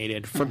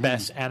nominated for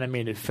Best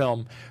Animated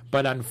Film,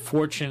 but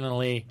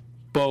unfortunately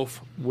both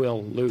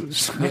will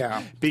lose.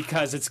 Yeah.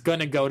 Because it's going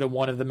to go to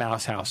one of the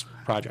Mouse House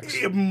projects.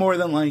 More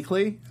than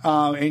likely,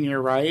 and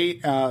you're right,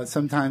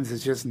 sometimes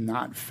it's just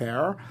not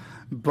fair,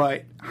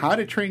 but How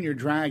to Train Your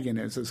Dragon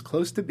is as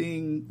close to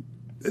being,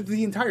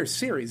 the entire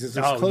series is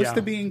as close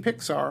to being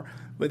Pixar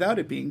without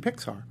it being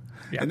Pixar.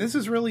 Yeah. And this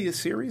is really a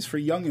series for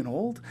young and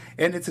old,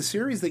 and it's a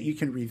series that you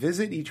can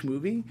revisit each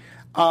movie,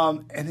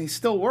 and they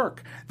still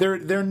work.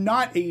 They're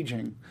not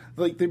aging.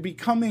 Like they're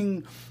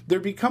becoming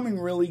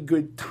really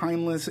good,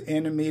 timeless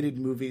animated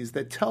movies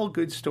that tell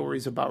good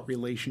stories about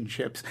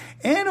relationships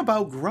and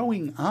about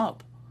growing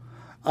up,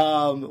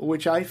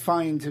 which I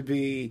find to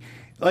be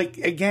like,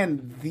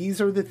 again, these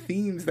are the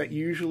themes that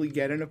you usually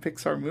get in a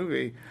Pixar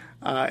movie,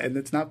 and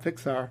it's not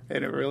Pixar,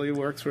 and it really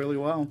works really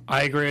well.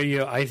 I agree with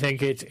you. I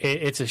think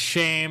it's a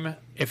shame.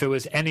 If it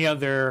was any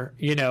other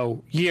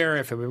year,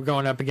 if it were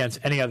going up against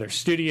any other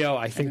studio,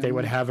 I think they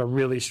would have a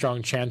really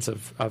strong chance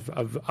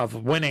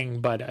of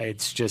winning. But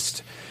it's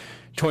just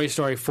Toy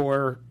Story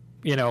 4,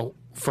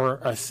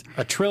 for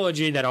a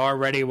trilogy that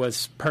already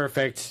was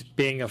perfect,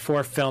 being a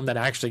fourth film that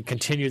actually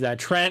continued that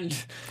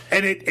trend.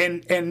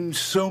 And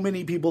so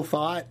many people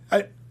thought,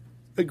 I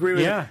agree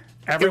with you.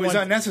 It was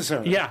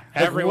unnecessary. Yeah,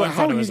 everyone how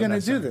thought it are you was going to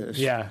do unnecessary. this?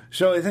 Yeah.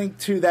 So I think,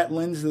 too, that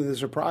lends to the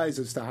surprise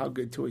as to how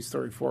good Toy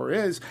Story 4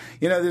 is.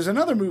 There's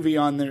another movie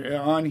on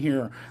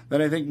here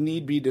that I think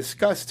need be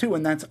discussed, too,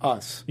 and that's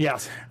Us.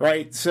 Yes.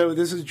 Right? So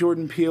this is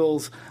Jordan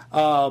Peele's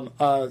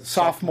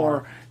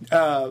sophomore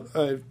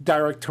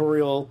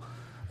directorial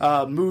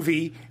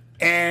movie.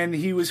 And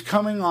he was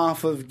coming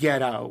off of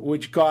Get Out,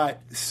 which got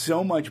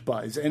so much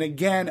buzz. And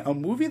again, a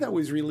movie that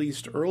was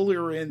released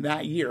earlier in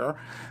that year,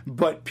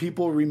 but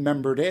people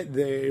remembered it.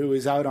 It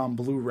was out on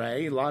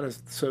Blu-ray. A lot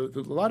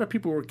of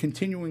people were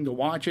continuing to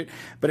watch it,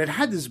 but it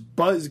had this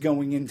buzz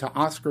going into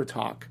Oscar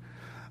talk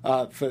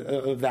of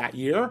that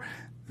year.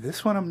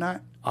 This one,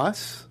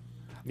 Us.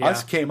 Yeah.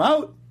 Us came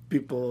out.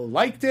 People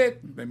liked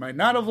it. They might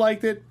not have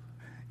liked it.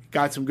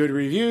 Got some good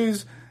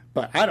reviews,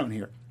 but I don't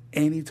hear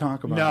any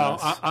talk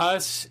about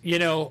Us.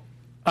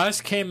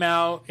 Us came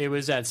out. It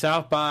was at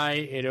South by.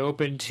 It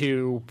opened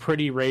to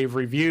pretty rave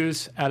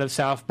reviews out of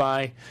South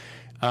by.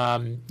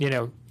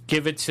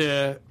 Give it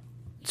to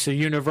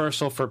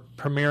Universal for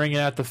premiering it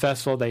at the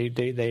festival. They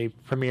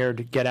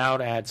premiered Get Out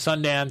at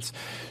Sundance.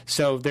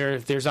 So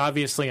there's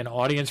obviously an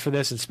audience for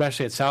this,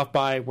 especially at South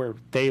by, where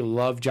they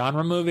love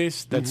genre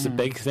movies. That's the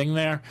big thing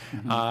there.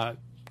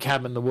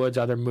 Cabin in the Woods,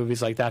 other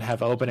movies like that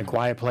have Open, A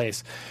Quiet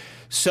Place.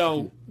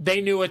 So they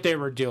knew what they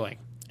were doing.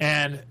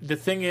 And the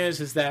thing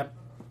is that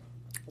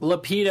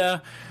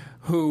Lupita,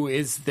 who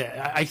is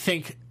I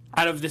think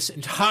out of this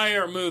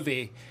entire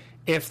movie,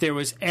 if there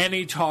was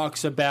any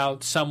talks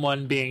about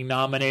someone being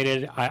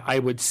nominated, I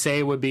would say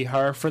it would be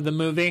her for the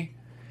movie.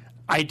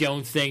 I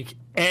don't think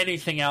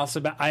anything else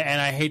and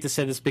I hate to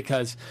say this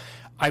because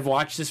I've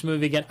watched this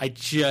movie again. I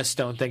just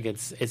don't think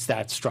it's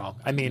that strong.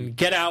 I mean,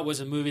 Get Out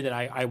was a movie that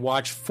I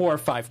watched 4 or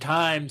 5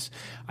 times.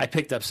 I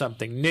picked up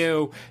something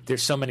new.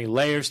 There's so many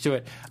layers to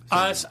it.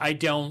 Us, I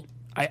don't.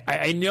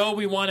 I know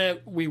we want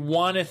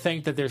to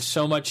think that there's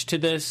so much to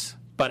this,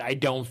 but I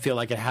don't feel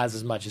like it has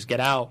as much as Get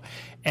Out.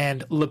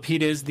 And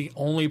Lupita is the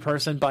only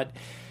person, but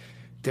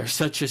there's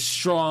such a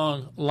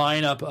strong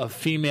lineup of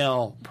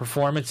female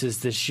performances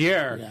this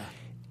year. Yeah.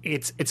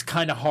 It's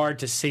kind of hard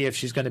to see if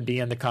she's going to be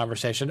in the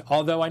conversation,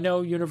 although I know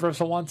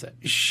Universal wants it.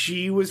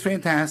 She was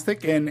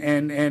fantastic,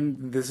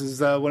 and this is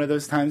one of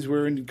those times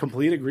we're in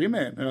complete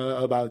agreement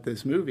about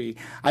this movie.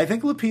 I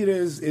think Lupita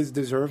is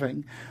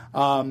deserving.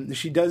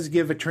 She does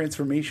give a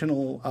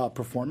transformational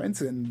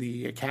performance, and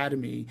the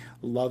Academy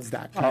loves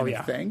that kind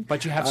of thing.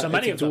 But you have so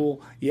many of them.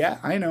 Yeah,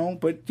 I know,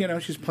 but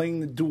she's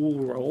playing the dual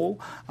role.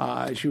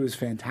 She was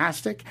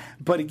fantastic.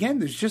 But again,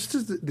 there's just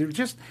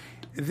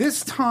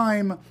this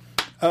time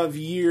of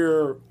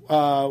year,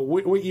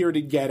 what year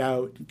did Get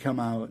Out come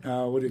out?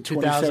 What did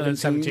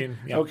 2017?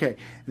 Yeah. Okay,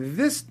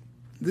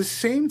 the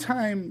same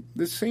time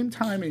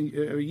in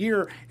a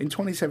year in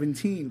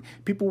 2017,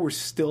 people were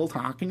still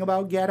talking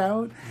about Get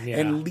Out,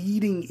 and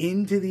leading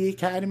into the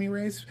Academy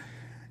race,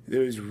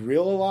 there was a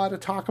lot of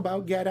talk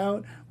about Get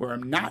Out. Where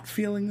I'm not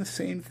feeling the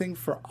same thing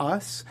for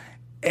Us.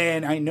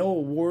 And I know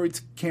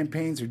awards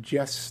campaigns are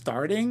just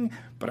starting,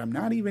 but I'm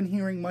not even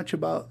hearing much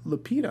about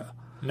Lupita.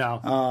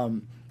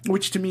 No.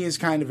 Which to me is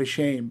kind of a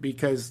shame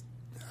because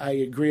I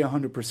agree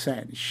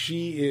 100%.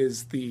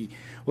 She's the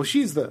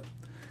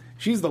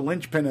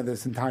linchpin of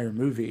this entire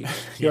movie.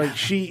 Like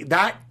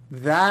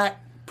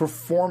that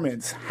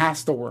performance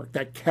has to work.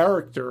 That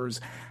characters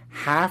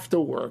have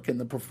to work, and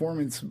the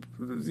performance,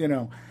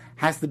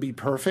 has to be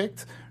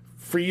perfect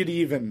for you to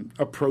even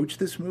approach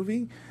this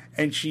movie.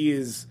 And she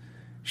is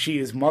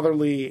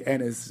motherly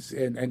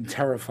and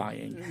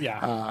terrifying.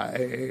 Yeah.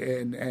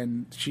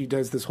 And she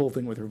does this whole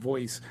thing with her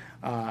voice.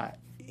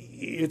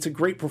 It's a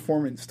great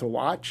performance to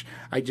watch.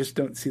 I just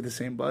don't see the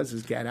same buzz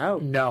as Get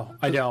Out. No,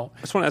 I don't.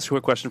 I just want to ask a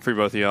quick question for you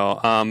both of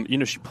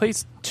y'all. She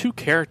plays 2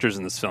 characters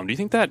in this film. Do you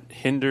think that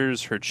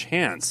hinders her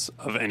chance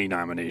of any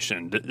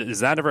nomination? Does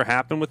that ever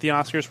happen with the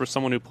Oscars where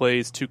someone who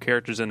plays 2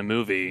 characters in a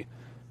movie,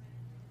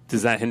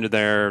 does that hinder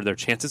their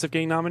chances of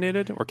getting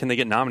nominated? Or can they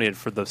get nominated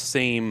for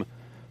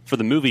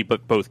the movie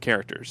but both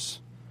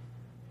characters?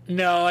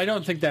 No, I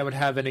don't think that would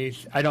have any.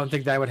 I don't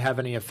think that would have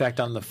any effect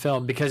on the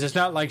film because it's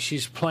not like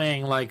she's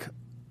playing like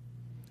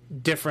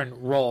different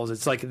roles.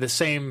 It's like the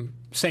same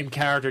same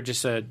character,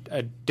 just a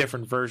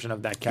different version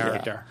of that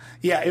character.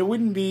 Yeah, it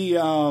wouldn't be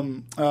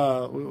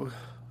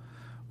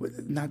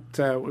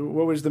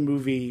what was the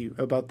movie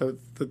about the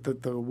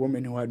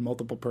woman who had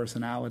multiple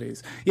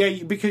personalities?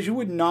 Yeah, because you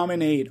would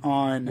nominate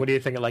on. What do you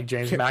think of like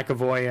James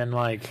McAvoy and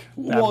like? That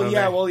Well, movie?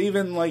 yeah, well,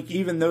 even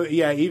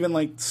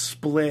like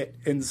Split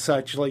and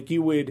such, like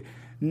you would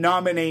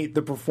nominate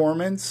the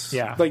performance,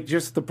 like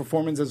just the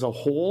performance as a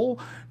whole,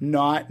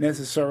 not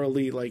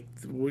necessarily like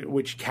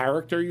which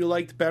character you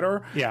liked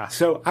better. Yeah.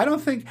 So I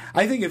think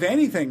if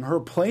anything,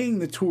 her playing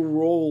the two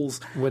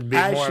roles would be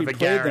as more she of a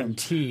played them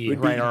guarantee, would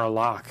right, be- or a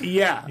lock.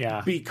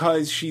 Yeah,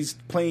 because she's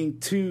playing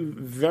two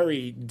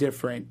very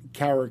different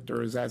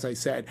characters, as I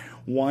said.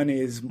 One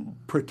is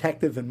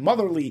protective and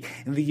motherly,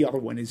 and the other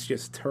one is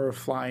just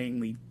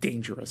terrifyingly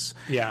dangerous.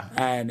 Yeah.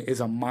 And is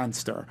a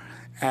monster.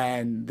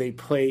 And they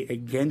play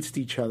against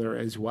each other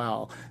as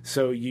well.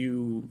 So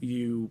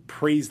you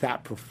praise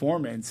that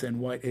performance and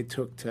what it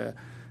took to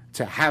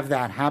have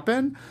that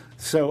happen.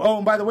 So,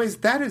 and by the way,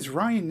 that is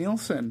Ryan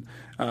Nielsen.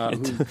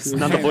 It's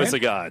not the voice of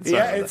God.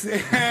 Sorry.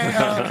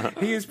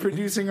 He is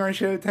producing our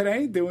show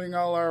today, doing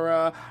all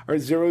our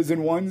zeros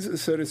and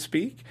ones, so to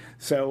speak.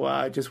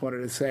 So just wanted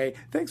to say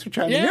thanks for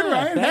chiming in,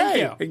 Ryan. Thank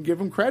you. And give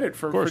him credit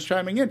for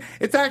chiming in.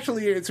 It's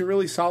a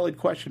really solid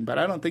question, but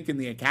I don't think in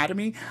the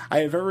Academy I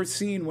have ever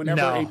seen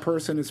whenever a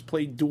person has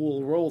played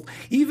dual roles,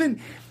 even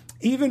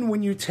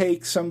when you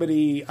take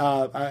somebody,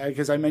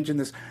 because I mentioned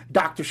this,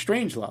 Dr.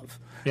 Strangelove,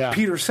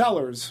 Peter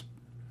Sellers,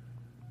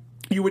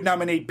 you would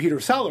nominate Peter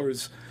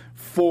Sellers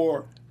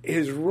for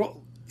his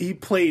role. He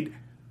played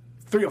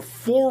 3 or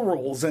 4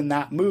 roles in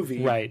that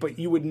movie, right? But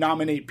you would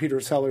nominate Peter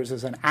Sellers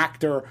as an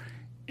actor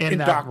in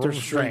Doctor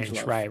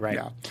Strange, right?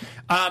 Yeah.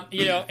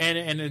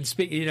 And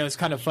speaking, it's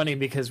kind of funny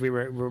because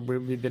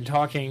we've been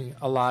talking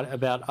a lot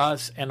about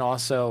Us and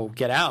also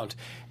Get Out,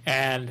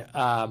 and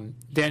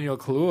Daniel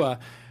Kaluuya,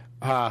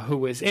 who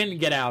was in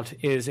Get Out,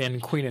 is in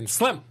Queen and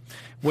Slim,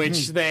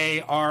 which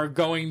they are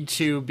going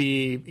to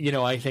be,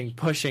 I think,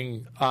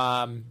 pushing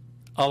a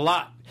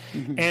lot.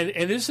 Mm-hmm.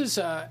 And this is,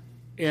 I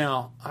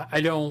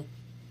don't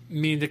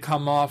mean to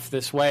come off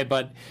this way,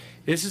 but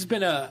this has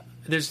been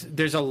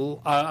there's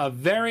a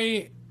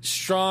very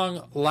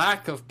strong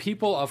lack of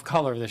people of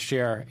color this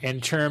year in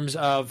terms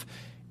of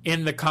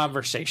in the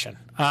conversation.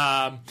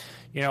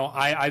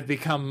 I've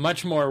become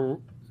much more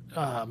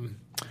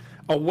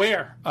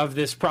aware of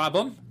this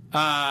problem.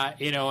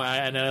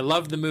 And I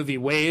love the movie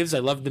Waves. I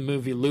love the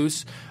movie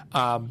Loose,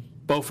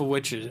 both of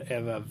which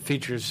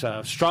features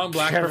strong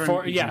black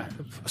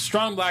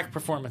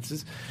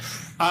performances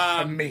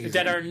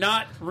that are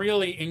not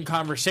really in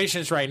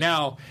conversations right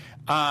now.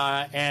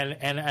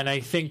 And I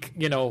think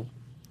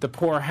the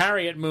Poor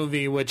Harriet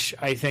movie, which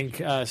I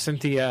think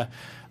Cynthia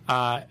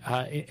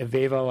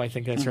Erivo, I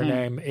think that's her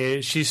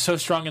name. She's so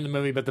strong in the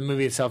movie, but the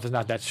movie itself is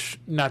not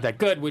that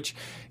good. Which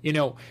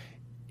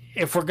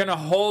if we're going to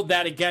hold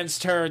that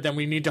against her, then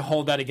we need to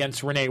hold that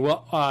against Renee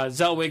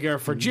Zellweger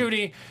for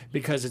Judy,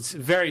 because it's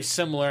very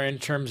similar in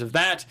terms of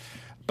that.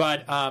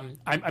 But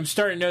I'm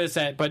starting to notice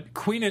that. But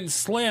Queen and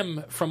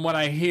Slim, from what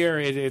I hear,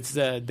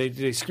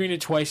 they screened it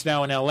twice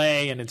now in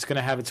L.A., and it's going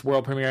to have its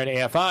world premiere at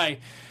AFI.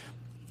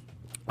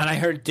 And I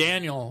heard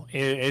Daniel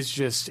is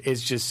just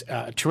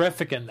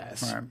terrific in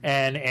this, right.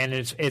 and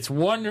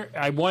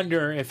I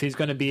wonder if he's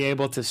going to be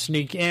able to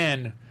sneak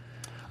in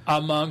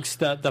amongst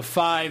the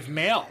 5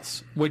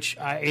 males, which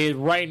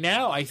right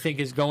now I think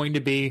is going to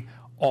be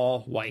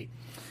all white.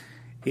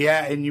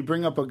 Yeah, and you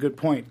bring up a good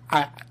point.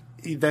 I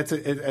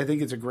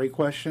think it's a great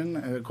question,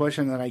 a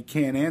question that I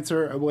can't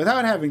answer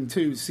without having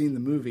seen the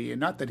movie. And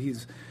not that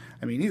he's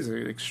an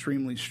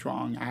extremely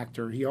strong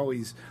actor. He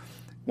always,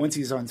 once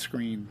he's on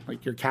screen,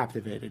 like, you're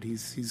captivated.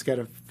 He's got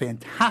a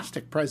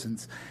fantastic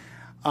presence.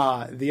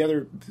 The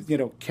other,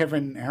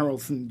 Kevin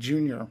Harrelson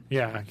Jr.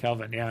 Yeah,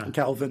 Kelvin. Yeah,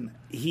 Kelvin.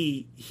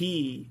 He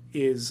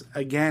is,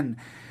 again,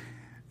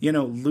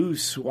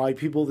 Loose. Why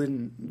people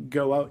didn't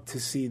go out to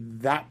see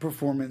that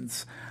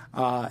performance,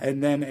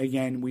 and then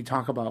again we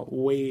talk about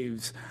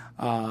Waves,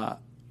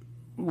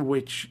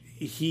 which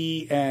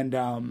he and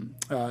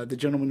the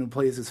gentleman who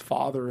plays his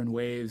father in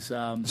Waves,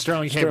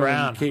 Sterling K.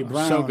 Brown,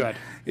 so good.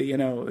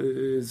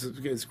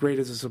 Is great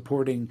as a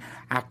supporting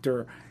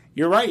actor.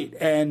 You're right,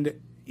 and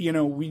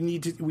we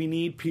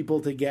need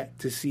people to get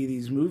to see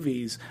these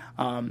movies.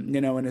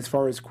 And as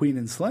far as Queen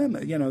and Slim,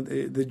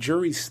 the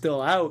jury's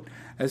still out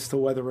as to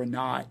whether or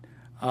not,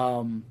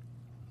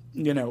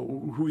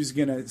 who's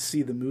going to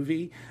see the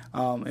movie,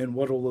 and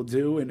what it'll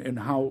do, and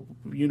how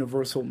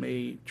Universal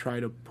may try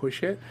to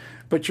push it.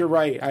 But you're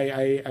right. I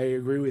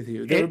agree with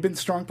you. There have been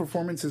strong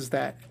performances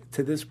that,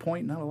 to this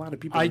point, not a lot of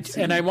people have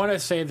seen. And I want to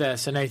say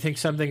this, and I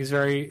think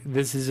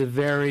this is a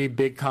very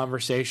big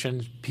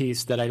conversation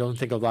piece that I don't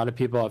think a lot of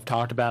people have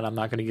talked about. I'm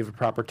not going to give it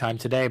proper time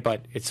today,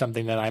 but it's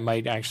something that I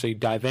might actually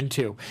dive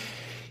into,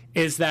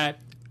 is that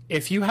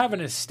if you have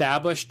an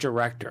established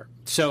director,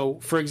 so,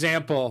 for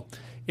example,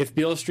 if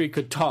Beale Street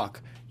Could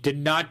Talk did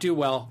not do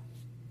well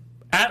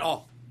at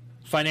all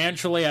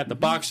financially at the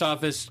box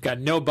office, got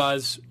no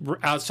buzz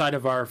outside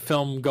of our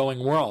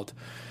film-going world,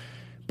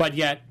 but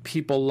yet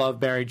people love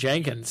Barry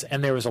Jenkins,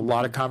 and there was a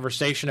lot of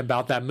conversation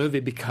about that movie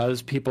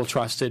because people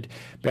trusted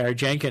Barry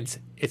Jenkins.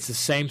 It's the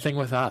same thing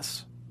with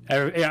us.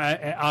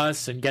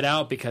 Us and Get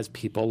Out because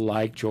people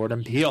like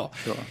Jordan Peele.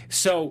 Sure.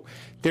 So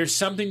there's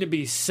something to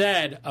be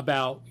said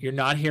about you're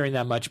not hearing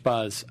that much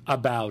buzz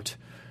about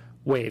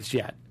Waves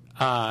yet.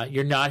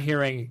 You're not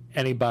hearing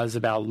any buzz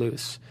about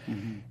Loose.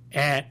 Mm-hmm.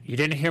 And you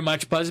didn't hear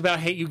much buzz about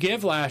Hate U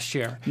Give last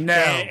year. No.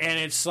 And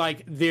it's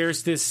like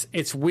there's this,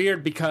 it's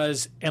weird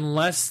because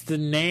unless the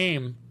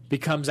name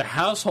becomes a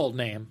household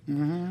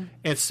name,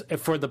 it's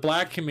for the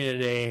black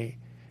community,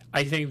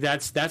 I think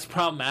that's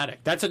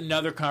problematic. That's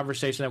another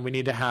conversation that we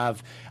need to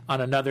have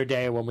on another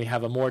day when we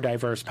have a more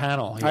diverse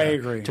panel here I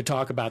agree. to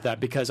talk about that,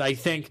 because I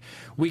think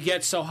we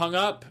get so hung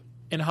up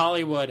in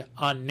Hollywood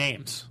on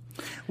names.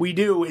 We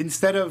do.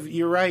 Instead of,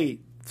 you're right,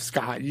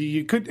 Scott,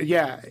 you could,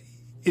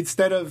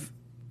 instead of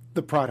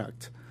the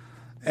product.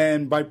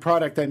 And by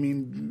product, I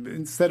mean,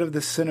 instead of the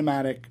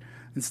cinematic,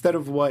 instead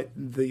of what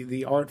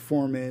the art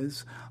form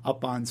is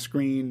up on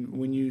screen,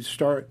 when you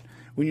start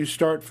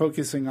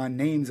focusing on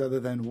names other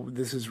than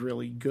this is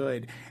really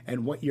good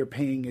and what you're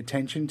paying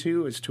attention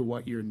to as to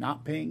what you're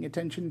not paying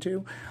attention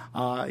to,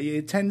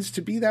 it tends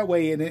to be that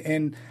way.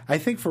 And I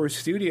think for a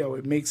studio,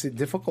 it makes it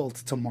difficult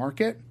to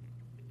market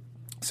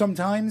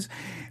sometimes.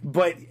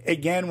 But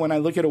again, when I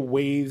look at a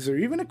Waves or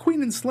even a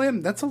Queen and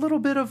Slim, that's a little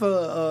bit of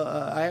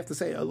I have to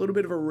say, a little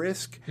bit of a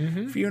risk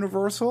for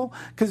Universal,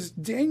 because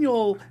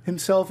Daniel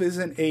himself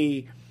isn't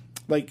a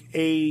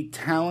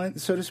talent,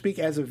 so to speak,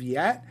 as of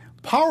yet.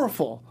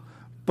 Powerful.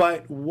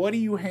 But what are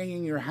you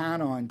hanging your hat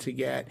on to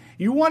get?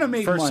 You want to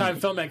make First-time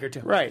money. filmmaker,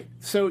 too. Right.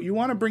 So you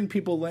want to bring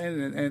people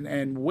in,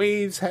 and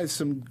Waves has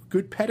some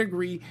good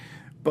pedigree,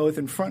 both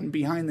in front and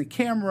behind the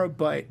camera.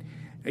 But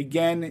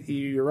again,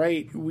 you're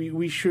right.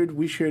 We should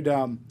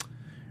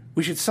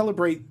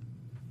celebrate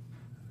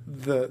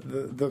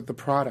the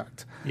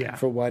product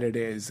for what it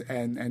is,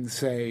 and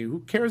say,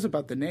 who cares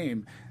about the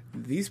name?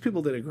 These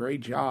people did a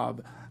great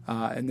job.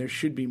 And there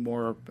should be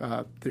more.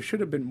 There should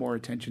have been more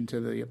attention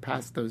to the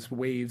past those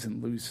Waves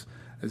and Loose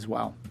as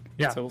well.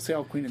 Yeah. So we'll see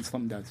how Queen and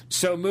Slim does.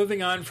 So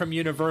moving on from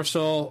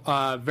Universal,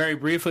 very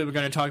briefly, we're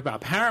going to talk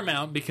about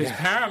Paramount, because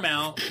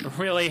Paramount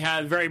really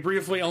very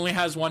briefly only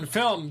has one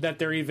film that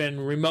they're even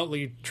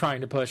remotely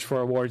trying to push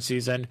for award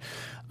season,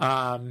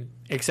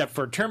 except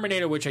for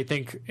Terminator, which I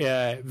think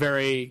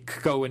could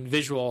go in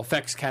visual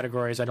effects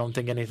categories. I don't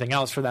think anything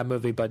else for that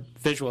movie, but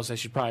visuals they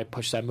should probably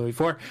push that movie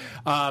for.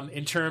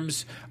 In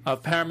terms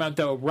of Paramount,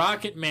 though,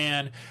 Rocket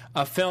Man,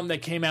 a film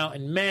that came out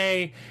in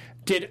May,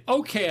 did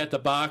okay at the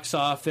box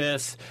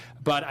office,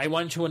 but I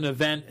went to an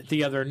event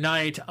the other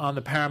night on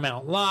the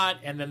Paramount lot,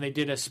 and then they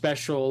did a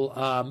special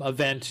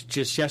event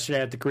just yesterday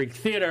at the Greek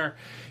Theater.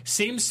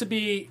 Seems to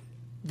be,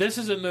 this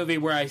is a movie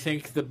where I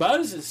think the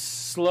buzz is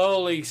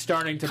slowly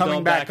starting to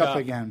coming build back up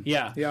again.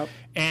 Yeah. Yep.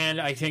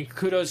 And I think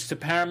kudos to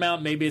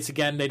Paramount. Maybe it's,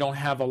 again, they don't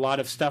have a lot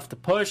of stuff to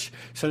push,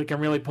 so they can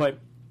really put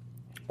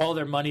all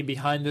their money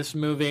behind this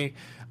movie.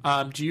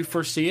 Do you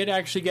foresee it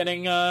actually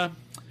getting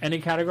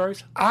any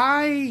categories?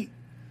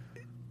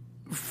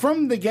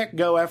 From the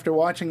get-go, after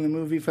watching the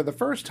movie for the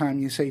first time,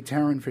 you say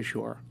Taron for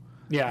sure.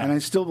 Yeah. And I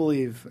still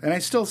believe, and I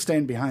still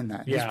stand behind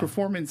that. Yeah. His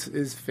performance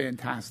is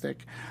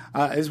fantastic,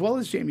 as well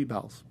as Jamie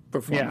Bell's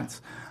performance.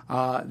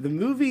 The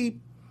movie,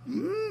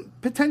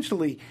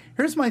 potentially,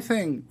 here's my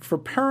thing. For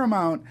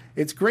Paramount,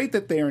 it's great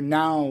that they are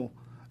now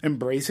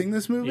embracing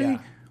this movie. Yeah.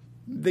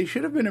 They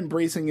should have been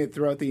embracing it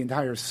throughout the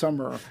entire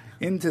summer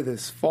into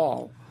this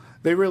fall.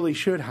 They really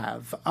should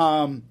have.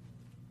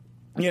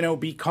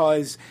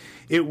 Because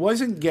it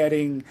wasn't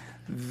getting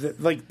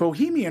like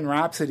Bohemian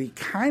Rhapsody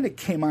kind of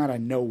came out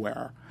of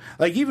nowhere.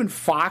 Like even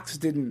Fox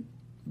didn't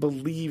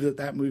believe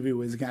that movie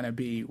was going to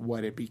be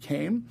what it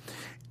became.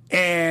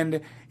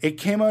 And it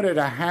came out at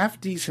a half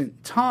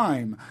decent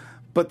time,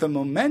 but the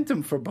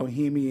momentum for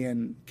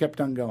Bohemian kept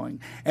on going.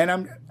 And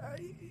I'm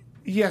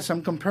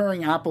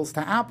comparing apples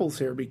to apples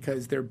here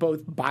because they're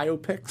both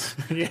biopics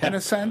in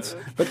a sense,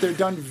 but they're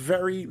done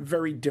very,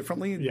 very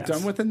differently. Yes.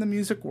 Done within the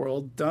music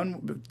world,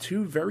 done with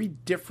two very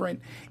different,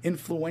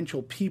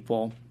 influential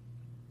people,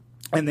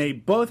 and they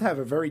both have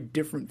a very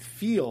different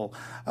feel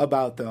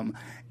about them.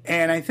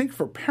 And I think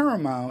for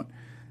Paramount,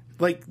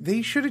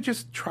 they should have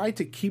just tried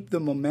to keep the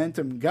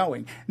momentum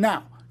going.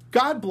 Now,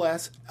 God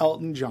bless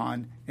Elton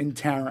John and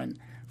Taron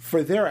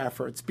for their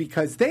efforts,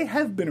 because they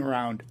have been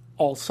around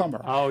all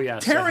summer. Oh,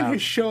 yes. Taron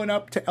has shown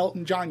up to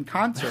Elton John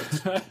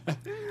concerts.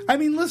 I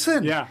mean,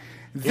 listen. Yeah.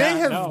 They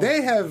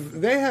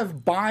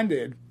have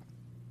bonded.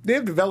 They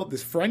have developed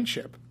this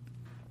friendship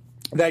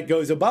that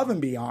goes above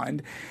and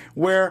beyond,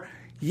 where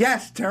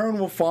yes, Taron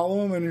will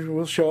follow him and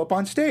will show up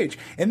on stage.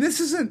 And this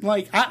isn't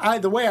like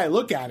the way I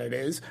look at it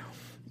is,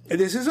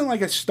 this isn't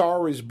like A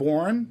Star Is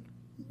Born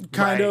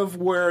kind of,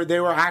 where they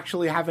were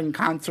actually having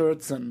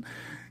concerts and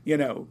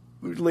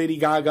Lady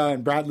Gaga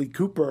and Bradley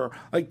Cooper.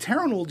 Like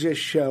Taron will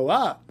just show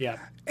up,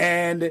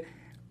 and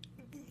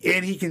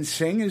he can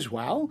sing as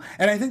well.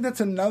 And I think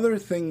that's another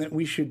thing that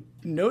we should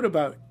note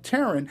about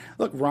Taron.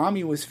 Look,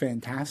 Rami was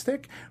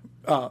fantastic.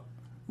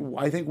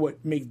 I think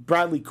what makes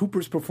Bradley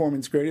Cooper's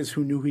performance great is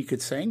who knew he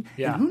could sing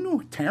Yeah. and who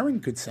knew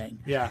Taron could sing.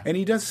 Yeah. And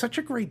he does such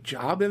a great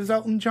job as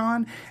Elton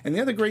John. And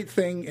the other great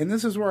thing, and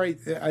this is where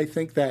I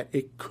think that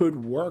it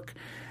could work,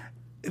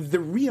 the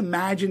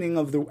reimagining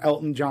of the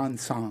Elton John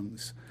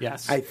songs,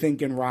 Yes. I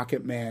think in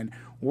Rocket Man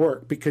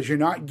work, because you're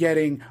not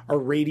getting a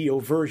radio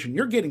version.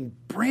 You're getting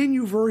brand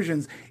new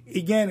versions.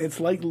 Again, it's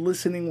like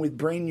listening with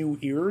brand new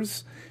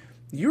ears.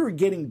 You're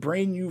getting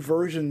brand new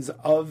versions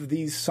of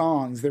these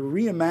songs. They're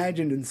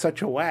reimagined in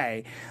such a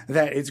way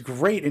that it's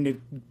great, and it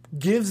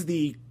gives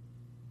the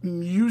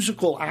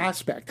musical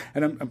aspect.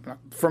 And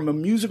from a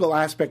musical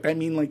aspect, I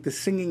mean like the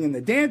singing and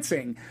the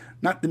dancing,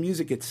 not the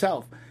music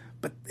itself.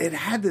 But it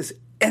had this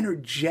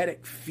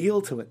energetic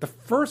feel to it. The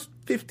first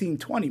 15,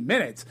 20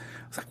 minutes,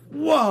 I was like,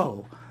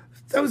 whoa,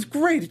 that was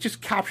great. It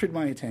just captured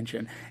my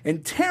attention.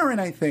 And Taron,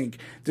 I think,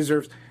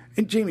 deserves,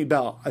 and Jamie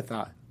Bell, I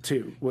thought,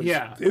 too.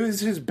 It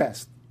was his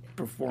best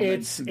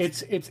performance.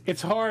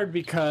 It's hard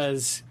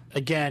because,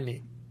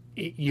 again,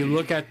 you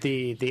look at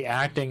the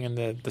acting and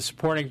the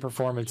supporting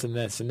performance in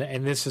this,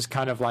 and this is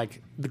kind of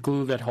like the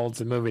glue that holds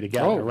the movie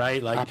together,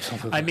 right? Like,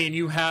 absolutely. I mean,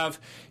 you have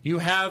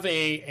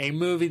a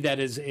movie that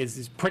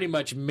is pretty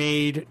much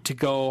made to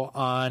go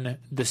on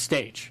the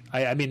stage.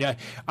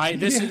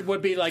 This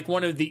would be like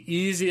one of the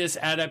easiest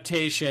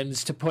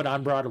adaptations to put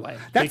on Broadway.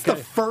 That's the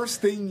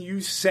first thing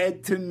you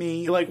said to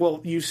me. Like, well,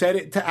 you said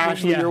it to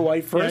Ashley, your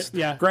wife, first.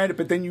 Yeah. Granted,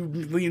 but then you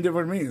leaned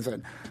over to me and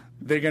said,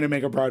 they're going to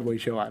make a Broadway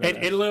show out of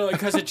it. It literally,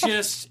 because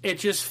it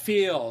just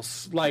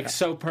feels like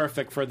so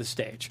perfect for the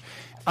stage.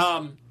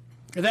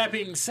 That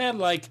being said,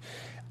 like,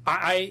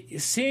 I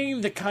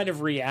seeing the kind of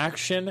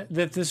reaction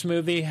that this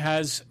movie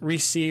has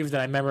received,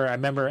 and I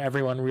remember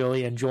everyone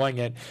really enjoying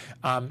it.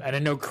 And I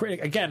know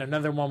again,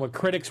 another one where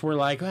critics were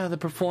like, "Well, the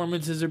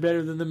performances are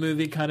better than the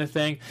movie," kind of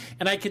thing.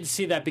 And I can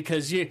see that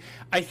because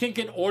I think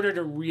in order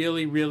to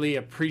really, really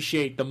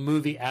appreciate the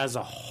movie as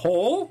a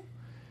whole,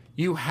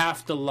 you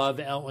have to love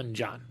Elton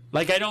John.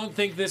 Like, I don't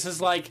think this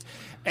is like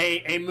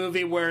a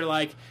movie where,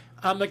 like,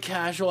 I'm a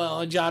casual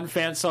Elton John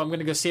fan, so I'm going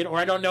to go see it, or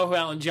I don't know who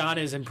Elton John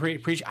is and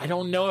preach. I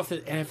don't know if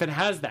it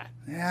has that.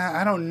 Yeah,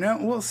 I don't know.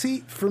 Well,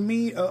 see, for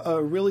me,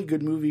 a really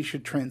good movie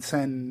should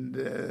transcend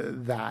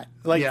that.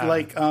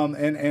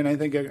 And I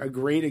think a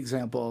great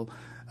example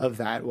of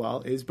that,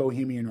 is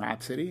Bohemian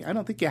Rhapsody. I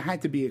don't think you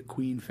had to be a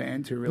Queen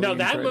fan to really enjoy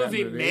that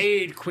movie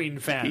made Queen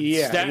fans.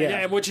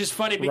 Which is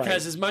funny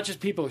because as much as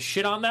people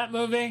shit on that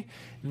movie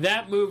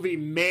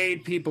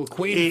made people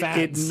Queen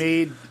fans.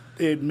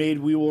 It made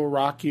 "We Will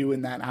Rock You"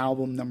 in that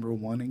album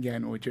 #1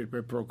 again, which it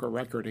broke a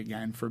record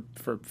again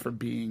for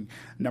being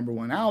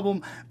 #1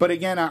 album. But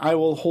again, I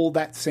will hold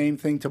that same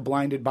thing to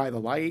 "Blinded by the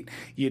Light."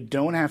 You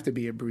don't have to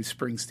be a Bruce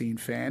Springsteen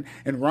fan.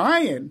 And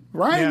Ryan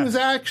was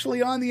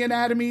actually on the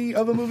Anatomy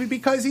of a Movie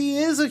because he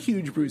is a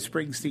huge Bruce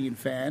Springsteen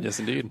fan. Yes,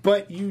 indeed.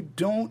 But you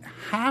don't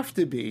have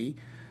to be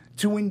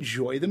to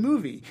enjoy the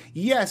movie.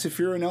 Yes, if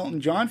you're an Elton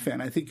John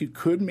fan, I think you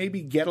could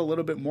maybe get a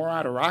little bit more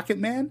out of Rocket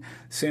Man.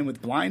 Same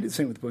with Blinded,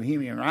 same with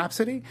Bohemian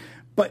Rhapsody.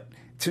 But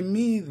to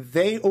me,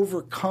 they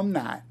overcome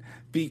that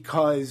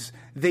because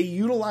they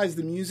utilize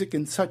the music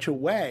in such a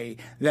way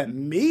that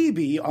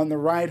maybe on the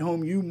ride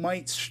home you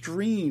might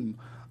stream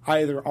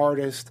either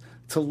artist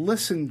to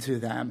listen to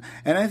them.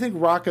 And I think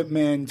Rocket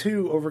Man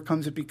 2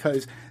 overcomes it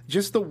because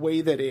just the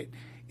way that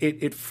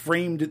it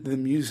framed the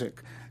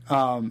music,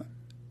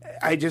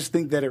 I just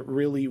think that it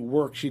really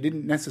works. You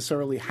didn't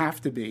necessarily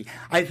have to be.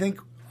 I think,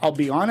 I'll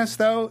be honest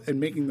though, in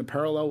making the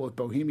parallel with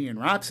Bohemian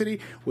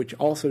Rhapsody, which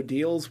also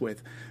deals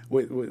with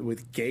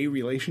gay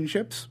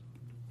relationships.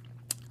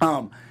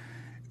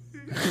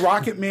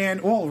 Rocket Man,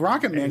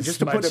 just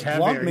to put it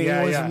bluntly,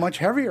 was much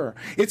heavier.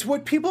 It's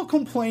what people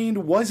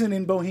complained wasn't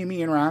in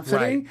Bohemian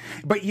Rhapsody,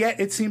 but yet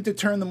it seemed to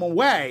turn them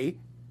away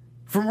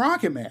from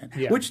Rocket Man,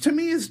 which to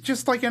me is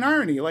just like an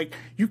irony. Like,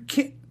 you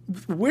can't.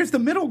 Where's the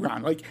middle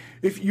ground? Like,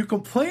 if you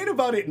complain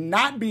about it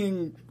not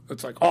being,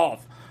 it's like,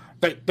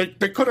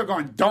 they could have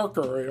gone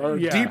darker or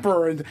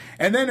deeper, and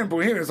then in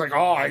Bohemian, it's like,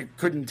 I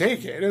couldn't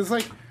take it. It's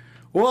like,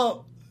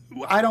 well,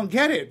 I don't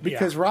get it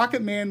because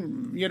Rocket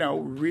Man,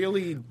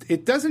 really,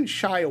 it doesn't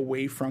shy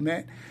away from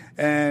it,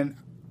 and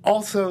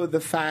also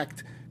the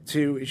fact.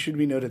 It should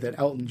be noted that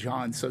Elton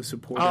John so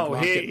supported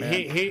Rocket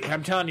Man.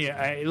 I'm telling you,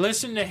 I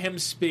listened to him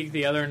speak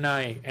the other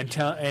night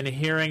and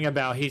hearing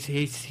about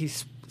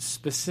he's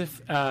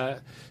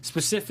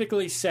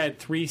specifically said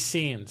 3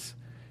 scenes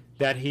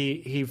that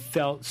he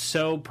felt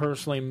so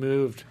personally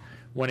moved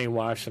when he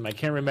watched them. I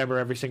can't remember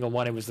every single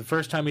one. It was the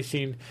first time he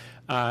seen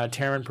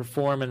Taron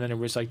perform, and then it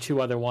was like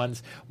 2 other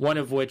ones. One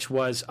of which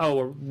was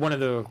one of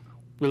the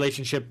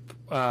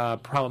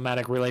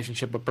problematic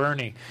relationship with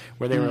Bernie,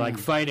 where they were like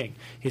fighting.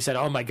 He said,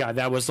 "Oh my God,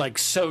 that was like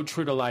so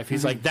true to life."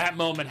 He's like, that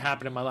moment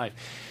happened in my life,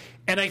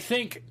 and I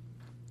think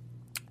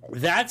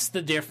that's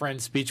the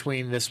difference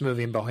between this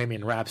movie and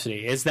Bohemian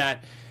Rhapsody is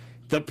that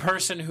the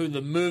person who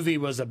the movie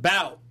was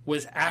about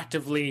was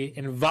actively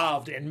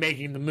involved in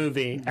making the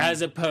movie,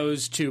 as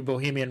opposed to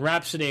Bohemian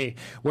Rhapsody,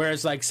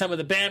 whereas like some of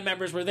the band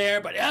members were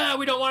there, but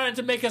we don't want it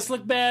to make us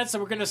look bad, so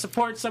we're going to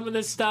support some of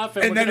this stuff.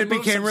 And then it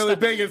became really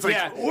big. It's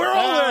like, we're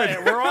all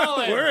in. We're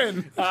all in. We're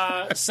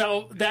in.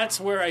 So that's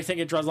where I think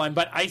it draws the line.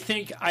 But I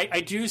think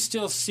I do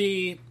still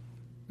see,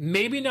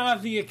 maybe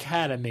not the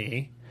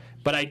Academy,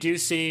 but I do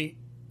see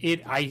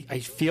it. I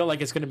feel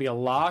like it's going to be a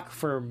lock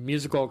for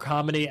musical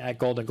comedy at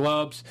Golden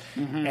Globes.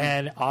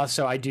 And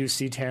also I do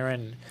see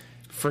Taron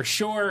for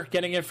sure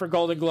getting it for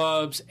Golden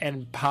Globes,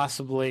 and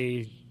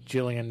possibly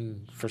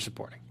Gillian for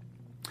supporting.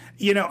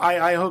 You know,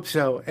 I hope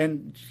so.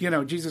 And, you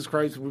know, Jesus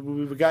Christ,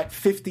 we've got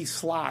 50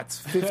 slots,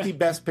 50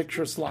 Best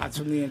Picture slots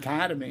from the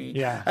Academy.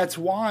 Yeah. That's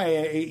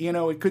why, you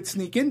know, it could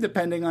sneak in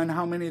depending on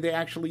how many they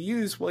actually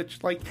use,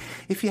 which, like,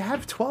 if you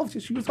have 12,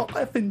 just use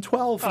 11,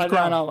 12 for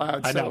crying out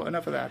loud. So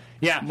enough of that.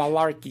 Yeah.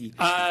 Malarkey.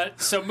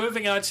 So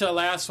moving on to the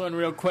last one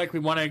real quick, we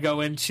want to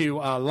go into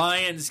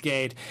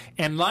Lionsgate.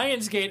 And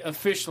Lionsgate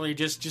officially,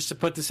 just to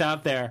put this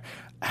out there,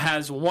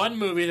 has one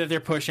movie that they're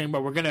pushing,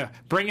 but we're going to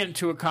bring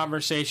into a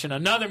conversation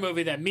another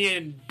movie that me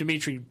and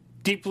Dimitri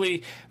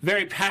deeply,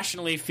 very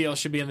passionately feel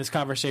should be in this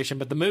conversation.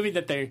 But the movie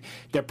that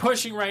they're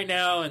pushing right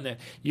now, and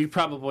you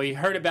probably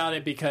heard about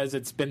it because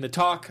it's been the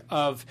talk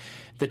of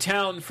the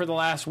town for the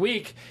last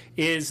week,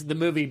 is the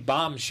movie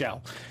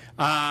Bombshell,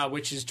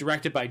 which is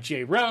directed by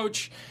Jay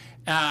Roach.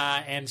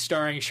 And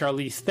starring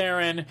Charlize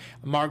Theron,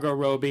 Margot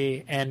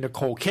Robbie, and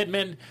Nicole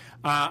Kidman.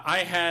 I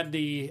had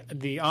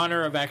the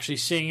honor of actually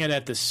seeing it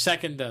at the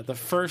second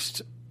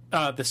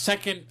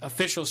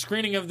official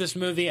screening of this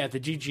movie at the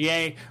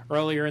GGA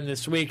earlier in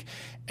this week,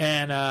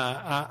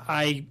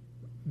 and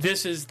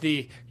this is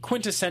the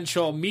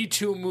quintessential Me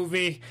Too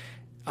movie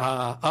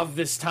of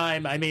this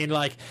time. I mean,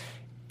 like,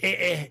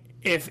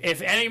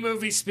 if any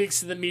movie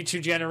speaks to the Me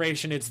Too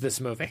generation, it's this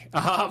movie.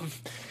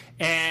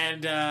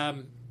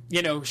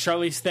 You know,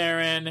 Charlize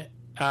Theron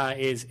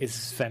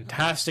is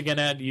fantastic in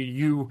it.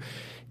 You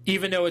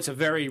even though it's a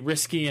very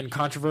risky and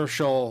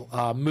controversial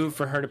move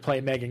for her to play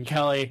Megyn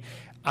Kelly,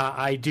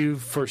 I do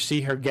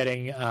foresee her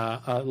getting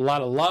a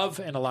lot of love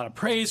and a lot of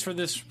praise for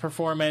this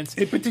performance.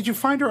 But did you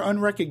find her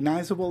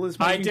unrecognizable as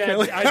Megyn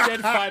Kelly? I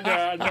did find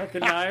her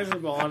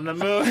unrecognizable in the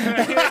movie.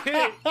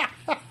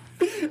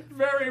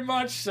 Very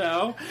much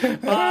so.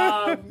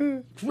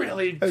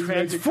 Really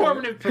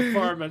transformative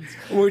performance.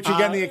 Which,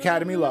 again, the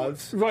Academy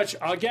loves. Which,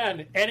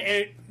 again,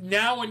 and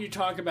now when you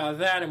talk about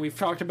that, and we've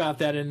talked about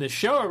that in this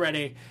show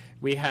already,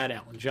 we had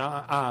Ellen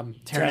John,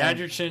 Taron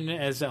Egerton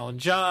as Ellen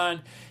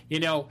John, you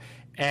know,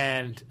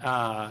 and,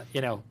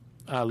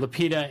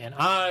 Lupita and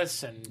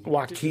Us, and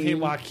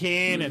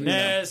Joaquin and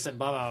this, and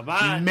blah, blah,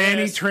 blah.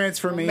 Many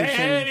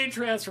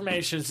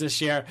transformations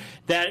this year,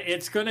 that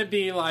it's going to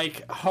be,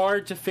 like,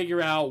 hard to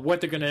figure out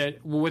what they're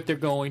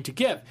going to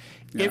give.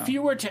 Yeah. If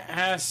you were to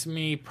ask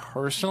me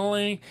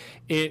personally,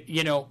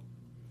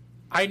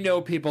 I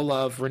know people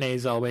love Renee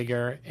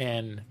Zellweger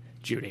and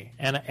Judy,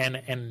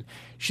 and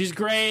she's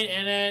great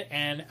in it,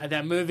 and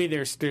that movie,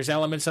 there's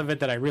elements of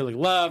it that I really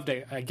loved.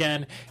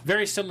 Again,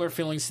 very similar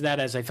feelings to that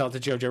as I felt to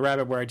Jojo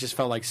Rabbit, where I just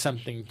felt like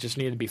something just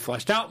needed to be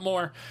fleshed out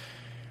more.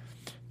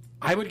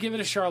 I would give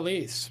it a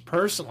Charlize,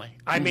 personally.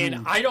 I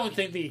mean, I don't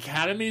think the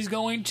Academy is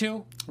going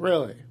to.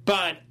 Really?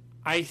 But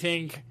I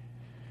think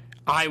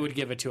I would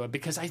give it to it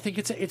because I think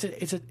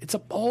it's a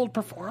bold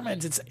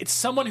performance. It's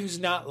someone who's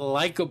not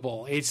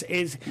likable.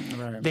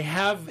 Right. They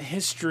have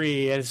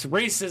history, it's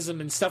racism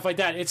and stuff like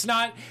that. It's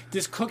not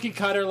this cookie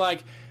cutter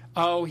like,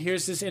 oh,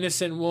 here's this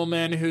innocent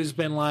woman who's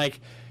been like,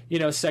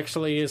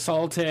 sexually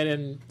assaulted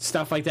and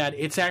stuff like that.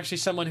 It's actually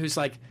someone who's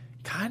like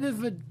kind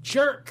of a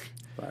jerk.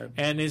 Right.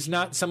 And is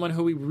not someone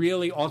who we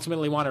really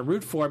ultimately want to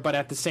root for, but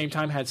at the same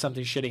time had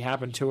something shitty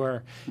happen to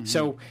her.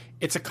 So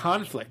it's a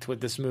conflict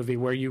with this movie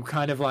where you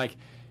kind of like,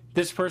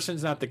 this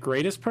person's not the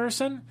greatest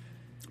person,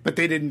 but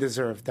they didn't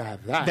deserve to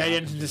have that. They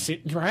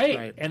didn't,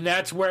 right? And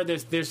that's where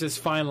there's this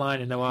fine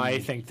line, and why I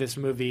think this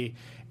movie,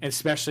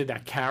 especially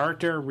that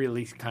character,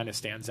 really kind of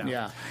stands out.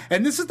 Yeah,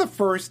 and this is the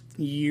first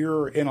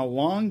year in a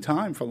long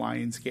time for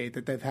Lionsgate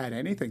that they've had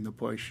anything to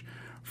push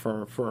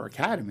for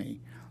Academy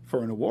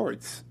for an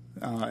awards.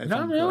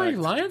 Not really,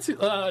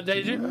 Lionsgate.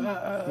 They did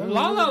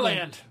La La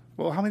Land.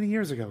 Well, how many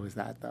years ago was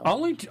that though?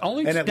 Only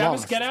that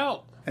was Get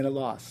Out, and it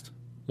lost.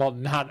 Well,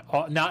 not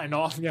in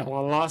all.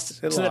 Well,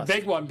 lost to the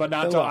big one, but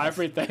not to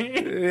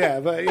everything.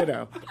 Yeah, but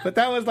but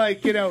that was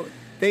like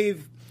they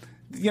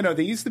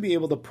used to be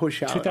able to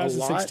push out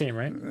 2016, a lot.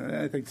 Right?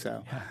 I think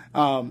so.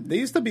 Yeah. They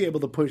used to be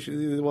able to push.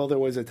 Well, there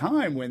was a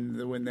time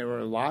when there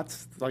were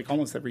lots, like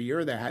almost every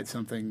year, they had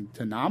something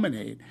to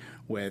nominate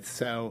with.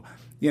 So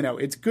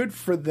it's good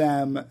for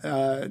them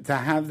to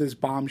have this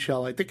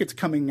Bombshell. I think it's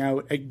coming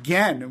out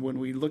again when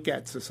we look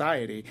at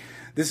Society.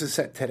 This is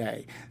set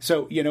today.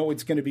 So,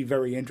 it's going to be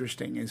very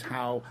interesting is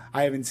how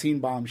I haven't seen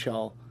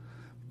Bombshell,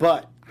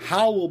 but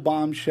how will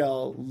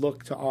Bombshell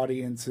look to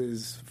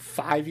audiences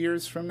 5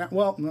 years from now?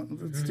 Well,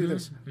 let's do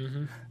this.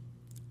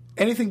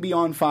 Anything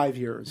beyond 5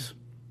 years,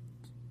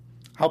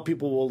 how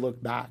people will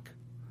look back.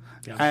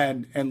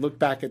 and look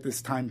back at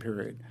this time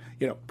period.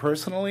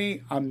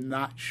 Personally, I'm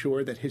not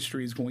sure that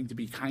history is going to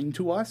be kind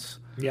to us.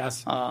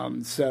 Yes.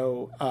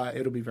 So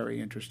it'll be very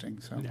interesting.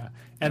 So. Yeah.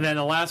 And then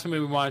the last movie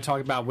we want to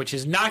talk about, which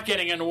is not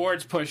getting an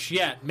awards push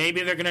yet.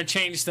 Maybe they're going to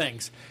change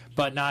things,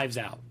 but Knives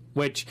Out,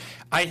 which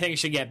I think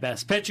should get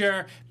Best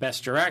Picture,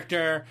 Best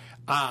Director.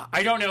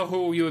 I don't know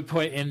who you would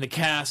put in the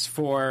cast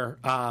for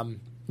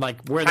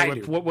where they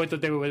would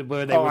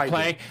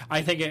play.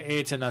 I think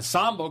it's an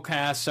ensemble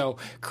cast, so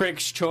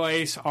Critics'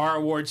 Choice, our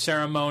award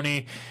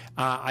ceremony.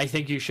 I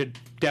think you should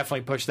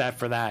definitely push that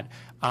for that.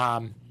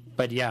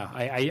 But yeah,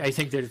 I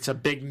think that it's a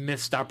big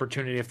missed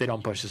opportunity if they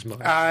don't push this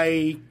movie.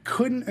 I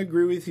couldn't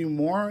agree with you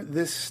more.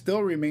 This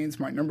still remains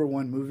my number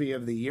one movie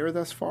of the year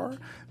thus far,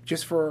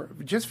 just for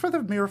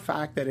the mere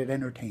fact that it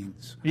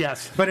entertains.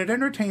 Yes. But it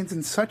entertains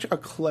in such a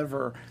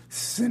clever,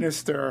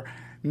 sinister,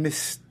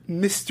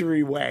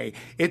 mystery way.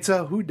 It's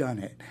a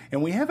whodunit.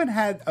 And we haven't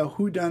had a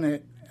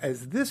whodunit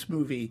as this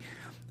movie.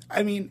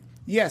 I mean,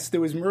 yes,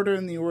 there was Murder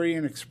in the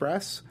Orient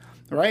Express,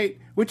 right?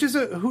 Which is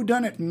a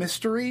whodunit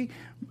mystery.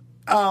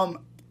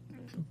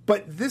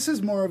 But this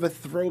is more of a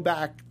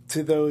throwback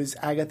to those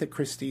Agatha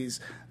Christie's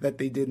that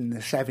they did in the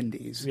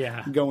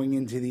 70s, going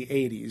into the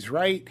 80s,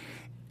 right?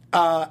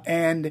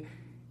 And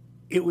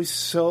it was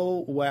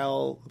so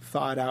well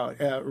thought out.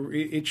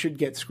 It should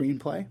get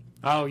screenplay.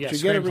 Oh, yeah,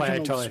 screenplay. I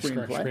totally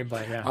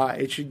screenplay, yeah.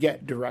 It should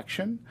get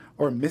direction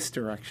or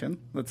misdirection,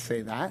 let's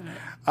say that.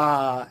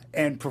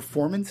 And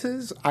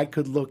performances, I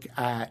could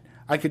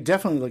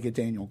definitely look at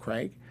Daniel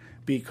Craig,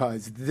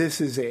 because this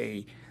is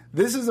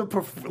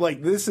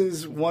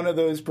one of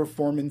those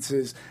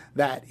performances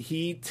that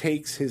he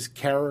takes his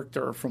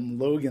character from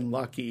Logan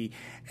Lucky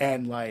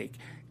and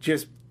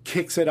just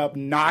kicks it up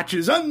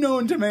notches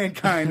unknown to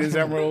mankind, as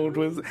Emerald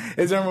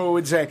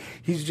would say.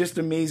 He's just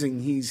amazing.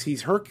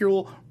 He's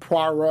Hercule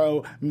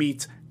Poirot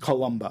meets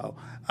Columbo,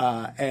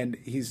 and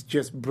he's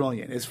just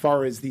brilliant. As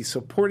far as the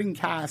supporting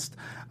cast,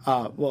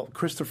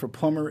 Christopher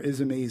Plummer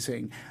is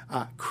amazing.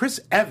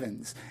 Chris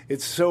Evans,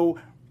 it's so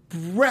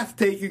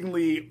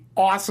breathtakingly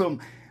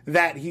awesome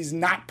that he's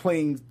not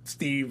playing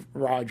Steve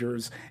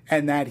Rogers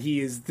and that he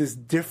is this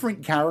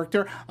different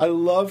character. I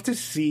love to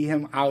see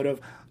him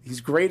he's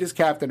great as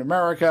Captain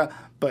America,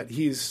 but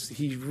he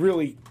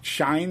really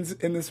shines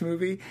in this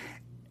movie.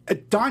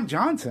 Don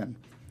Johnson,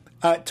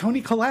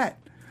 Toni Collette,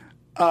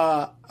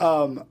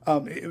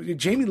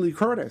 Jamie Lee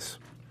Curtis.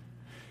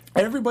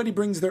 Everybody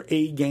brings their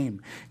A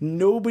game.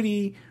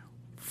 Nobody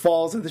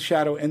falls in the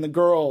shadow. And the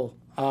girl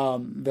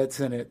that's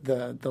in it,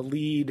 the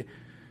lead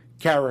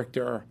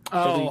character.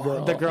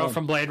 The girl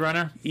from Blade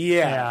Runner?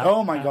 Yeah.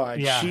 Oh, my God.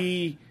 Yeah.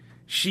 She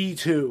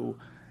too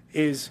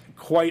is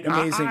quite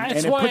amazing. And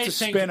it puts a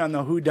spin on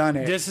the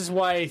whodunit. This is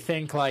why I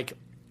think,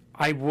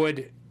 I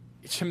would,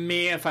 to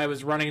me, if I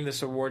was running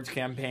this awards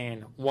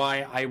campaign,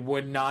 why I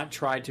would not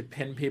try to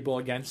pin people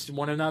against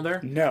one another.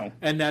 No.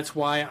 And that's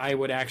why I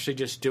would actually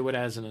just do it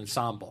as an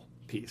ensemble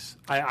piece.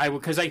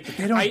 Because they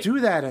don't do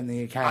that in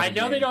the Academy. I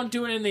know they don't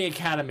do it in the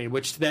Academy,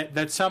 which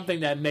that's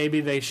something that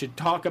maybe they should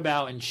talk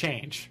about and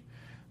change.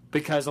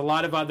 Because a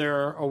lot of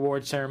other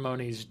award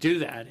ceremonies do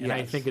that. And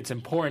I think it's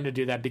important to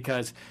do that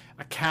because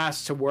a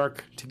cast to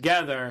work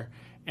together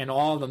and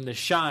all of them to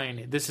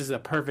shine, this is a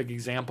perfect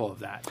example of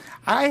that.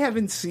 There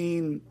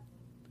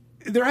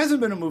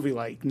hasn't been a movie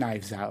like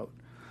Knives Out.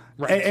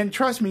 Right. And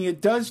trust me, it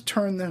does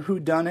turn the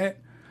whodunit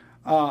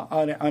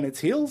on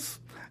its heels.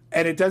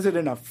 And it does it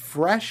in a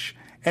fresh,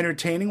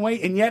 entertaining way.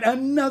 And yet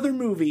another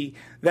movie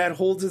that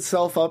holds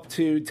itself up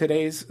to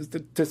today's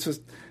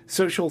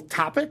social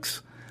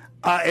topics.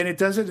 And it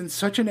does it in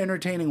such an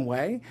entertaining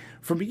way.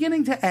 From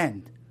beginning to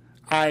end,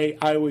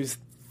 I was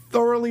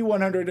thoroughly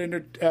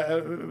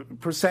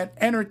 100%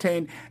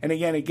 entertained. And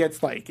again, it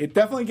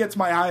definitely gets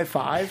my high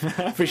five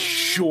for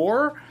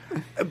sure.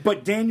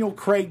 But Daniel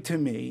Craig to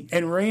me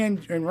and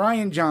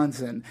Rian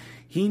Johnson,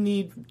 he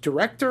needs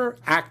director,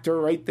 actor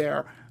right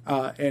there,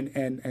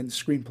 and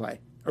screenplay,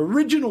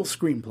 original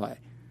screenplay.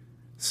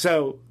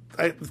 So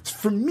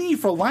for me,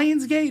 for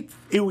Lionsgate,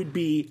 it would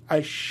be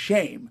a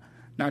shame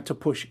not to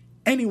push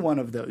any one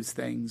of those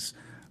things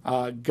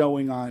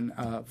going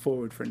on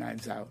forward for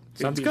Knives Out.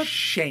 Sounds good.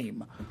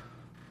 Shame.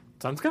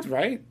 Sounds good.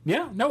 Right?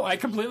 Yeah. No, I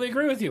completely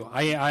agree with you.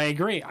 I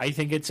agree. I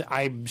think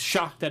I'm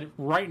shocked that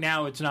right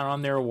now it's not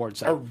on their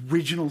awards side.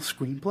 Original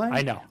screenplay?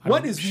 I know.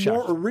 What is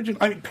more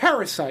original? I mean,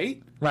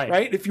 Parasite,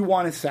 right? If you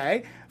want to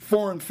say.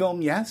 Foreign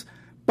film, yes.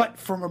 But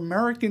from an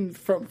American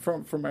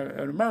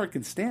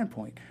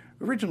standpoint,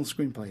 original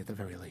screenplay at the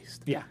very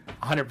least. Yeah,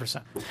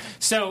 100%.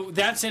 So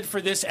that's it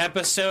for this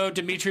episode.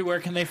 Dimitri,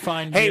 where can they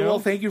find you? Hey, well,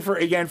 thank you for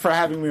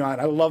having me on.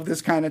 I love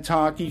this kind of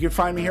talk. You can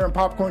find me here on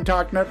Popcorn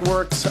Talk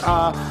Network's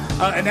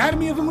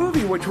Anatomy of a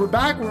Movie, which we're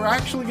back. We're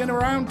actually getting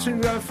around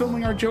to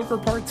filming our Joker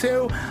Part 2.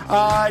 You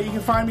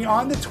can find me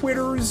on the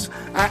Twitters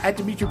at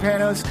Dimitri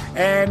Panos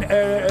and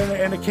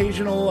an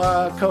occasional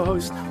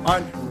co-host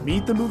on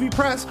Meet the Movie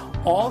Press,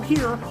 all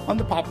here on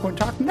the Popcorn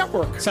Talk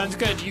Network. Sounds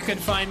good. You can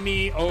find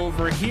me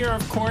over here,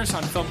 of course,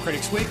 on Film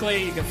Critics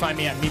Weekly. You can find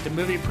me at Meet the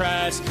Movie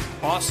Press.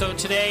 Also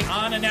today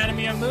on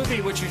Anatomy of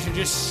Movie, which you should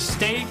just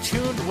stay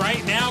tuned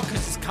right now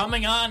because it's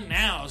coming on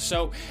now.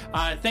 So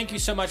thank you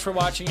so much for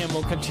watching, and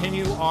we'll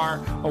continue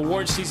our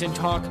award season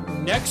talk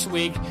next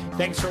week.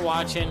 Thanks for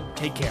watching.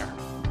 Take care.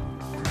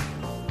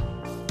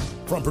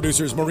 From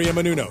producers Maria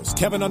Menounos,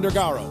 Kevin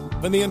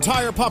Undergaro, and the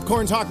entire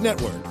Popcorn Talk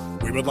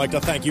Network, we would like to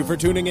thank you for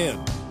tuning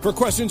in. For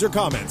questions or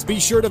comments, be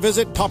sure to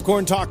visit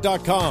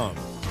popcorntalk.com.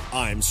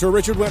 I'm Sir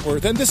Richard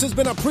Wentworth, and this has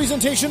been a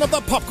presentation of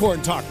the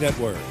Popcorn Talk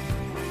Network.